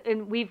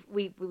 And we've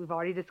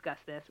already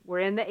discussed this. We're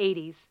in the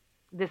 80s.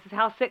 This is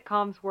how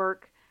sitcoms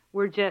work.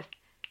 We're just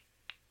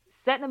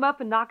setting them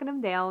up and knocking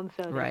them down.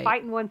 So they're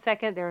fighting one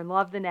second, they're in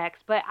love the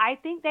next. But I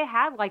think they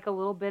had like a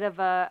little bit of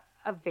a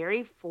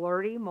very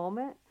flirty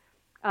moment.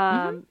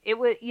 It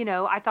was,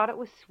 I thought it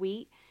was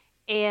sweet.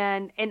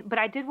 But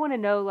I did want to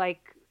know like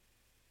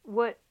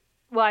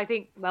I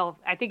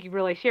think you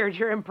really shared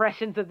your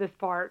impressions of this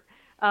part.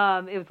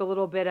 It was a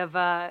little bit of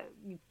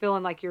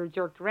feeling like you were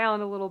jerked around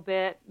a little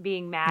bit,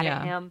 being mad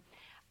at him.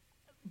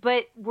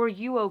 But were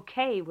you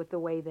okay with the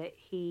way that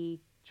he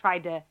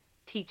tried to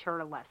teach her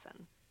a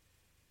lesson?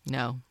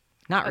 No,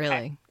 not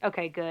really.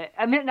 Okay, good.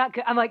 I mean, not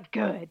good. I'm like,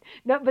 good.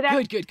 No, but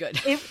that's good.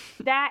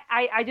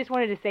 I just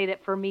wanted to say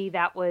that for me,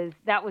 that was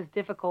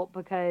difficult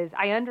because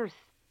I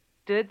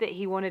understood that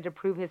he wanted to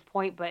prove his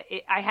point, but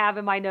I have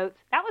in my notes,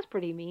 that was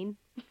pretty mean.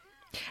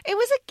 It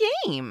was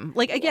a game.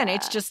 Like, again,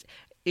 it's just,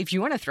 if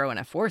you want to throw in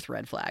a fourth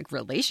red flag,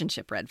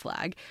 relationship red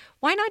flag,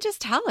 why not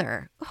just tell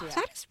her, oh,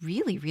 that is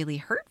really, really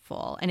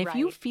hurtful. And if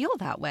you feel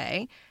that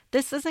way,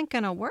 this isn't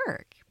going to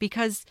work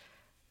because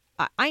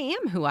I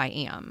am who I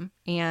am.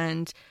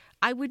 And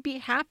I would be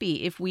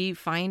happy if we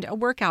find a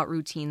workout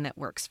routine that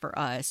works for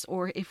us,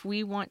 or if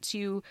we want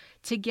to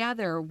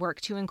together work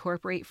to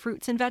incorporate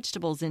fruits and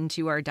vegetables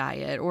into our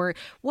diet, or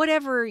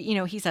whatever,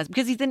 he says,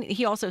 because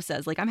he also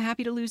says, like, I'm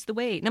happy to lose the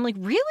weight. And I'm like,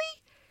 really?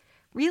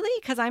 Really?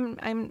 Because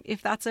I'm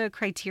if that's a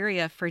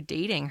criteria for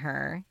dating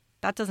her,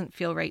 that doesn't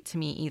feel right to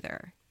me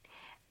either.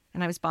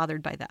 And I was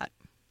bothered by that.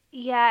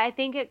 Yeah, I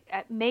think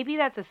maybe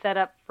that's a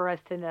setup for us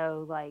to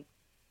know, like,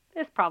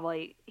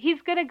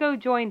 he's going to go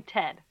join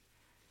Ted.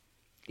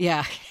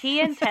 Yeah.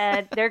 He and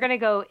Ted, they're going to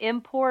go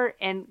import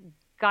and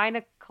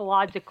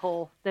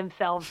gynecological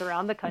themselves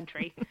around the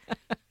country.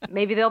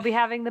 Maybe they'll be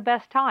having the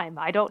best time.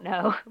 I don't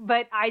know.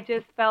 But I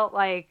just felt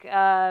like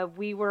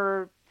we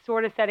were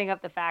sort of setting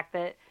up the fact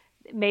that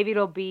maybe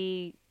it'll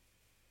be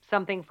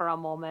something for a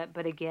moment,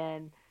 but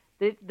again,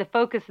 the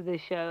focus of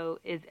this show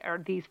are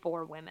these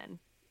four women,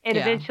 and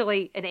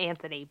eventually an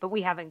Anthony, but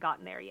we haven't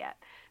gotten there yet.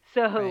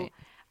 So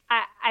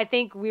I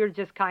think we're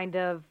just kind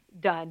of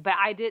done, but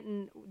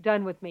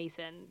done with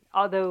Mason,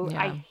 although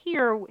I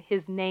hear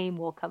his name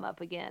will come up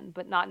again,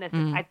 but not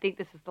necessarily. I think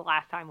this is the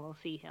last time we'll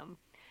see him.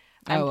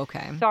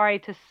 Okay. Sorry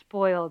to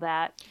spoil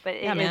that, but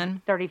it is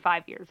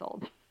 35 years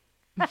old.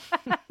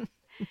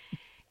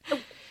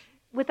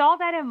 With all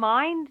that in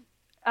mind,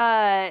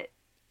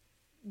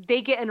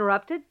 they get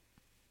interrupted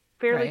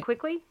fairly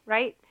quickly,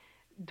 right?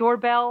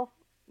 Doorbell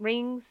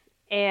rings,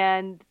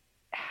 and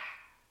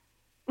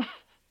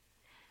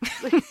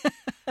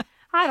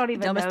I don't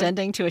even know. Dumbest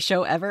ending to a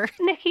show ever.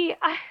 Nikki,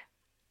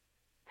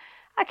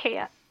 I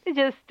can't.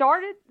 The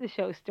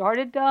show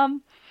started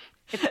dumb.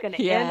 It's going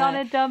to end on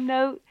a dumb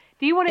note.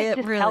 Do you want to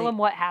just tell them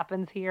what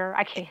happens here?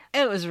 I can't.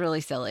 It was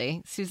really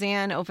silly.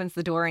 Suzanne opens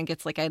the door and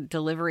gets like a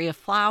delivery of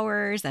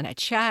flowers and a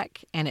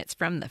check, and it's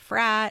from the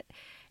frat,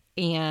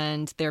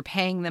 and they're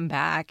paying them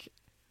back,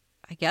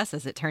 I guess,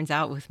 as it turns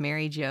out, with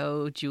Mary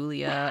Jo,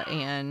 Julia,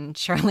 and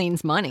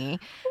Charlene's money.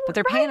 But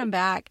they're paying them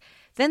back.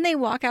 Then they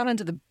walk out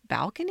onto the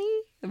balcony.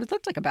 It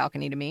looked like a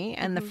balcony to me,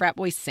 and the frat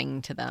boys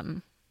sing to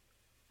them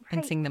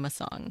and sing them a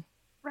song.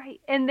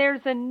 Right. And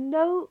there's a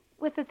note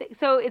with the thing.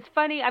 So it's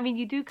funny. I mean,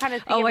 you do kind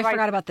of see. Oh, I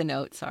forgot about the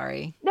note.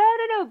 Sorry. No.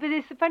 But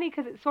it's funny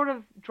because it sort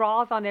of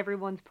draws on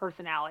everyone's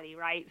personality,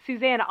 right?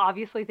 Suzanne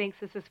obviously thinks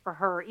this is for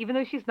her, even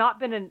though she's not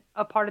been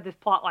a part of this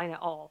plot line at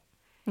all.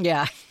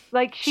 Yeah.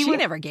 Like she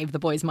never gave the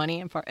boys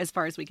money as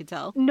far as we could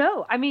tell.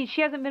 No. I mean,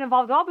 she hasn't been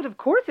involved at all, but of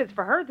course it's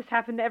for her. This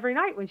happened every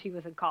night when she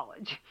was in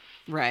college.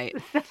 Right.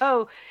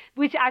 So,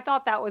 which I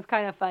thought that was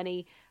kind of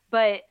funny.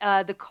 But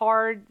the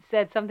card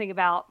said something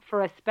about,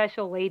 for a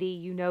special lady,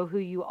 you know who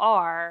you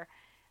are.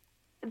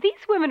 These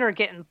women are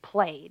getting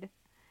played.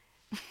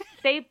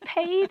 They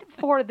paid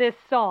for this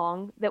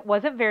song that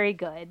wasn't very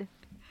good.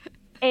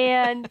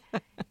 And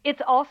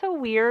it's also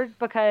weird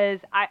because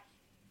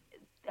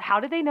how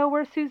did they know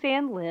where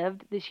Suzanne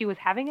lived, that she was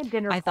having a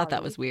dinner party? I thought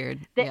that was weird.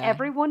 That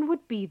everyone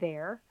would be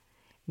there.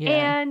 Yeah.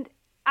 And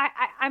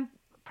I'm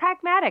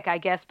pragmatic, I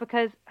guess,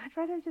 because I'd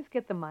rather just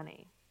get the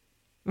money.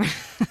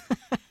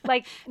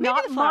 Like,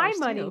 not my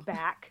money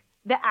back,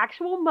 the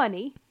actual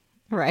money.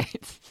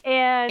 Right.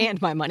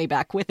 And my money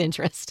back with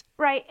interest.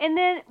 Right. And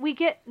then we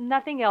get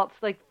nothing else.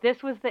 Like,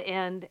 this was the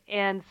end.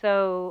 And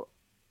so.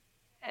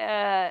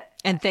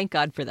 And thank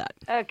God for that.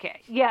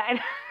 Okay. Yeah.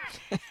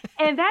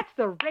 And that's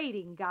the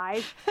rating,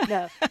 guys.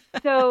 No.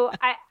 So,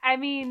 I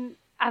mean,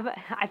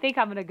 I think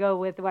I'm going to go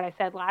with what I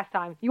said last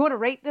time. You want to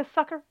rate this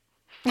sucker?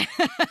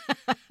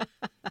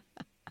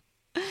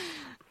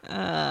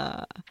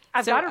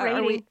 I've got a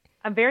rating.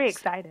 I'm very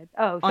excited.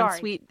 Oh,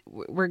 sorry.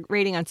 We're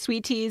rating on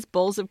sweet teas,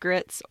 bowls of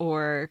grits,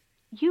 or...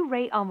 You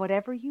rate on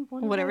whatever you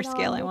want. Whatever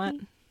scale I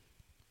want.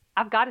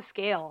 I've got a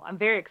scale. I'm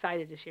very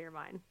excited to share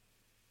mine.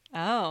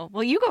 Oh,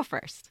 well, you go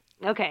first.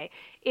 Okay.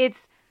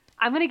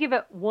 I'm going to give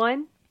it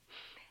 1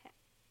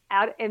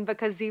 out, and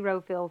because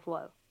 0 feels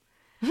low.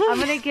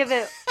 I'm going to give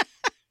it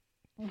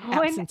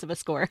 1. Absence of a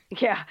score.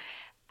 Yeah.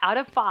 Out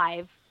of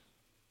 5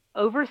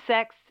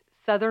 oversexed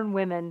Southern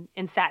women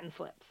in satin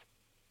slips.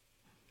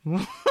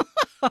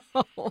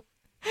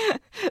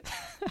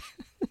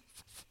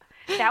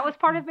 That was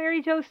part of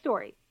Mary Jo's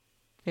story.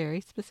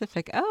 Very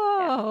specific.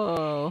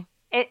 Oh.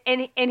 Yeah.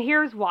 And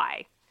here's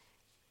why.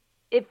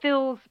 It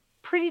feels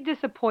pretty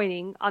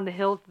disappointing on the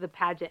heels of the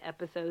pageant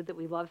episode that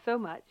we love so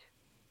much.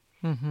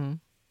 Mm-hmm.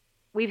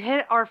 We've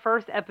hit our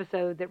first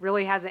episode that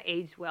really hasn't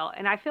aged well,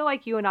 and I feel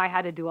like you and I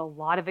had to do a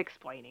lot of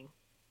explaining.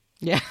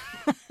 Yeah.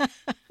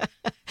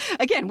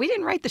 Again, we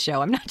didn't write the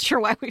show. I'm not sure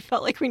why we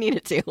felt like we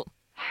needed to.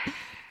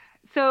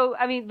 So,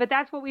 I mean, but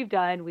that's what we've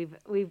done. We've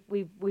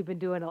been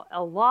doing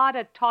a lot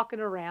of talking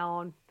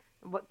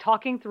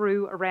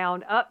through,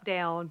 around, up,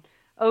 down,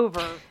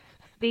 over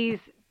these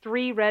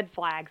 3 red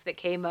flags that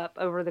came up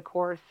over the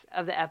course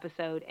of the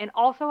episode. And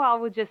also, I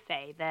would just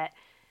say that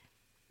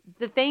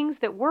the things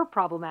that were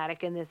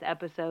problematic in this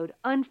episode,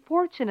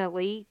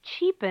 unfortunately,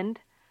 cheapened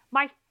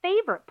my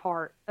favorite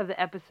part of the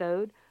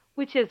episode,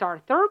 which is our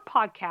third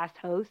podcast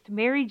host,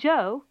 Mary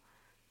Jo,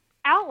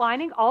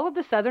 outlining all of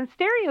the Southern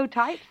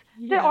stereotypes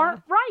that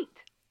aren't right.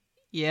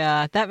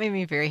 Yeah, that made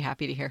me very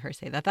happy to hear her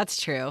say that.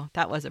 That's true.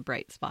 That was a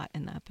bright spot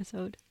in the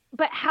episode.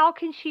 But how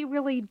can she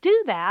really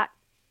do that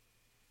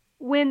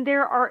when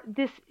there are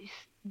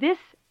this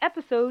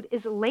episode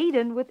is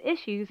laden with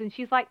issues, and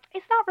she's like,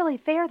 it's not really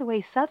fair the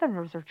way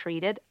Southerners are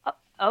treated.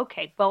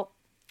 Okay, well,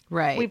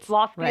 right, we've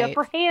lost the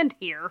upper hand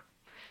here.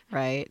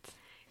 Right.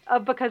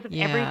 Because of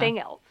everything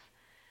else.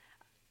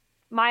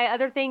 My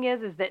other thing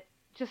is that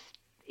just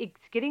it's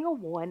getting a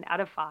 1 out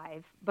of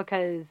 5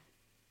 because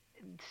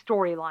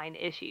storyline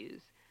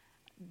issues.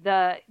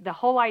 The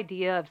whole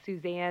idea of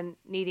Suzanne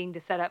needing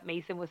to set up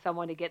Mason with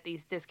someone to get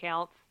these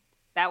discounts,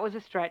 that was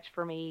a stretch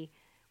for me.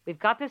 We've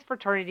got this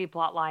fraternity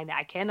plot line that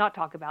I cannot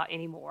talk about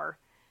anymore.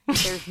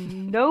 There's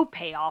no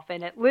payoff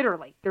in it.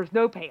 Literally, there's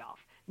no payoff.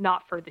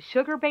 Not for the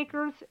sugar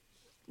bakers,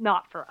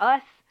 not for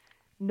us.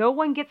 No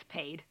one gets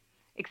paid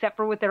except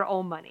for with their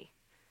own money.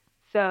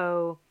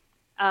 So,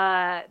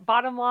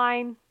 bottom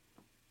line,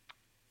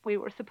 we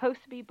were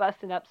supposed to be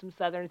busting up some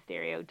Southern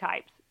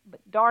stereotypes, but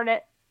darn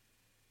it,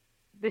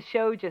 the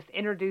show just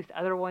introduced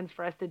other ones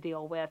for us to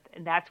deal with,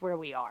 and that's where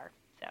we are.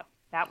 So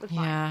that was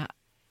fine. Yeah,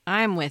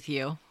 I'm with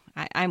you.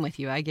 I'm with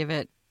you. I give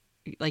it,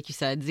 like you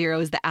said, 0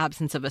 is the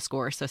absence of a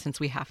score. So since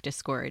we have to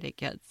score it, it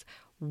gets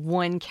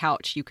 1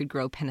 couch you could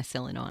grow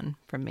penicillin on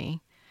from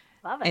me.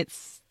 Love it.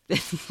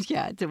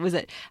 It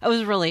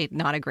was really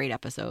not a great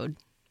episode.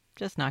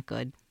 Just not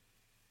good.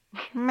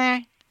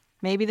 Meh.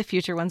 Maybe the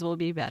future ones will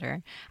be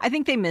better. I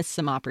think they missed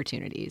some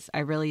opportunities. I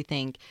really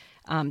think,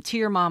 to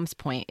your mom's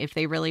point, if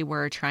they really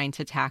were trying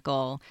to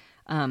tackle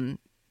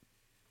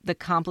the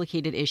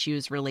complicated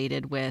issues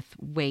related with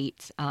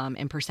weight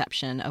and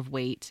perception of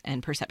weight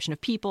and perception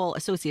of people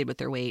associated with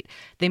their weight,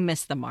 they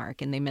missed the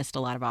mark, and they missed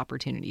a lot of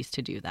opportunities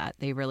to do that.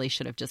 They really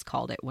should have just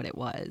called it what it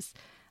was,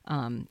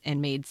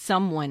 and made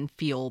someone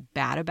feel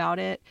bad about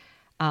it,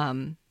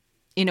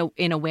 in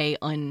a way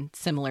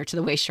unsimilar to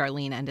the way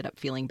Charlene ended up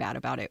feeling bad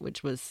about it,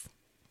 which was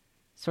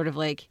sort of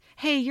like,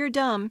 hey, you're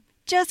dumb.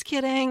 Just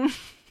kidding.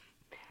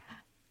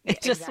 It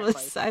just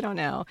was, I don't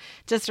know,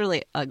 just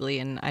really ugly,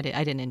 and I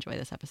didn't enjoy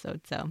this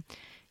episode. So,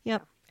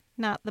 yep,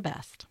 not the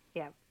best.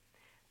 Yeah.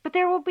 But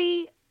there will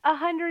be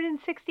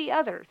 160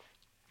 others.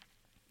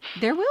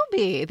 There will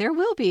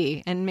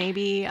be. And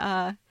maybe,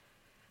 I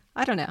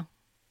don't know,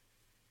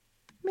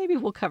 maybe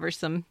we'll cover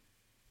some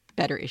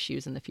better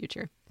issues in the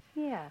future.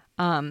 Yeah.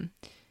 So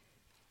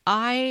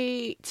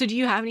do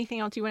you have anything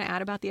else you want to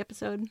add about the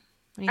episode?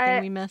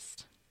 Anything we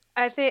missed?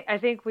 I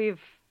think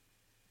we've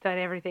done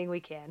everything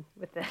we can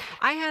with this.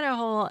 I had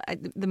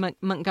the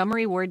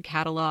Montgomery Ward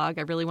catalog.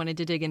 I really wanted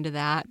to dig into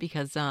that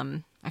because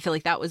I feel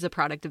like that was a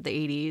product of the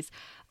 80s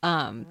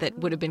that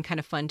would have been kind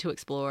of fun to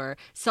explore.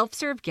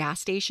 Self-serve gas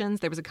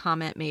stations. There was a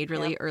comment made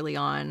really early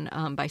on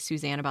by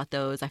Suzanne about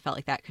those. I felt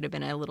like that could have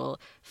been a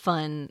little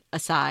fun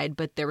aside,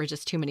 but there were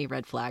just too many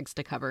red flags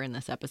to cover in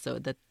this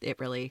episode that it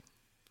really,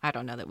 I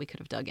don't know that we could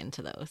have dug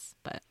into those.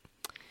 But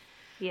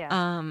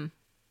yeah.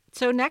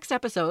 So next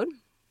episode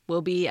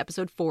will be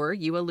episode 4.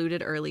 You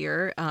alluded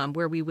earlier,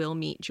 where we will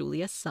meet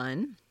Julia's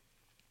son,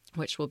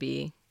 which will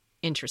be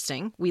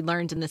interesting. We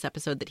learned in this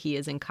episode that he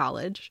is in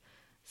college,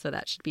 so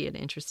that should be an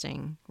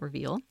interesting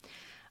reveal.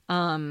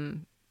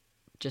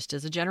 Just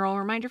as a general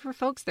reminder for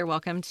folks, they're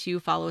welcome to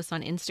follow us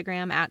on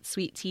Instagram at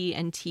Sweet Tea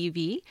and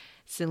TV.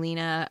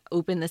 Selena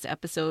opened this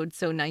episode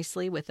so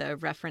nicely with a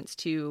reference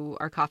to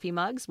our coffee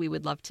mugs. We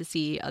would love to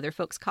see other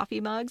folks'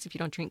 coffee mugs. If you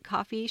don't drink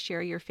coffee,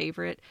 share your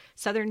favorite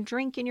Southern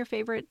drink in your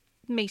favorite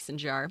mason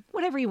jar,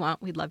 whatever you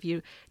want. We'd love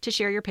you to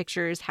share your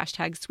pictures,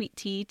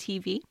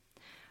 #SweetTeaTV.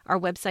 Our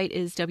website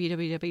is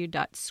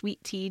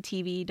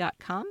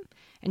www.sweetteatv.com,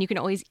 and you can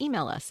always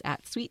email us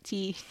at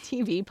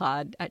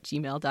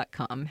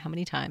sweetteatvpod@gmail.com. How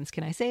many times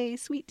can I say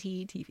Sweet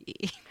Tea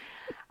TV?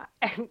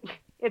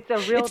 It's a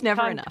real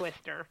never tongue enough.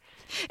 twister.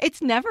 It's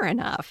never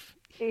enough.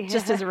 Yeah.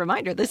 Just as a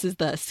reminder, this is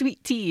the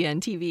Sweet Tea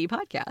and TV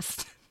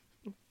podcast.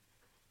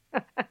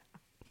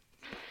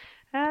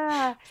 Is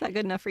that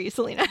good enough for you,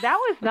 Selena? That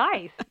was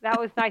nice. Now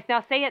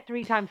say it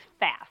 3 times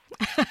fast.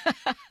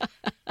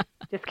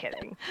 Just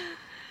kidding.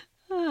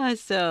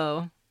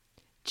 So,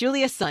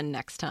 Julia's son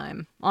next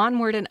time.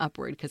 Onward and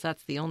upward, because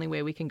that's the only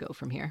way we can go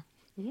from here.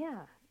 Yeah.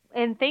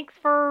 And thanks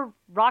for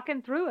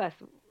rocking through us.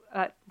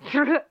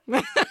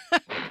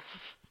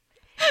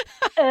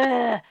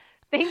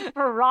 Thanks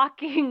for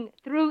rocking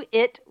through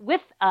it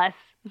with us.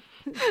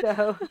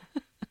 So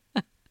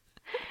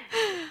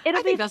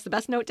I think that's the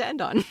best note to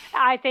end on.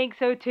 I think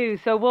so too.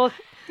 So we'll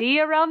see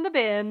you around the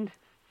bend.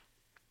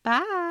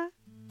 Bye.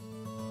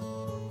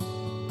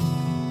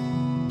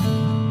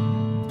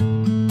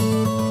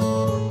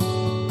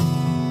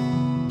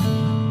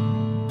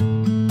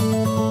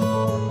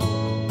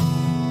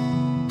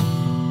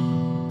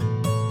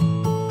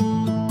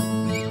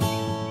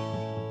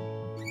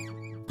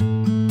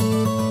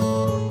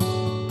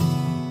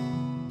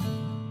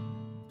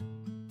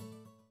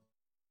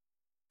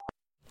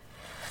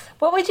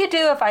 What would you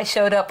do if I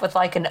showed up with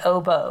like an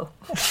oboe?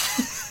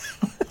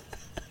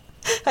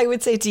 I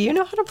would say, do you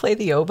know how to play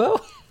the oboe?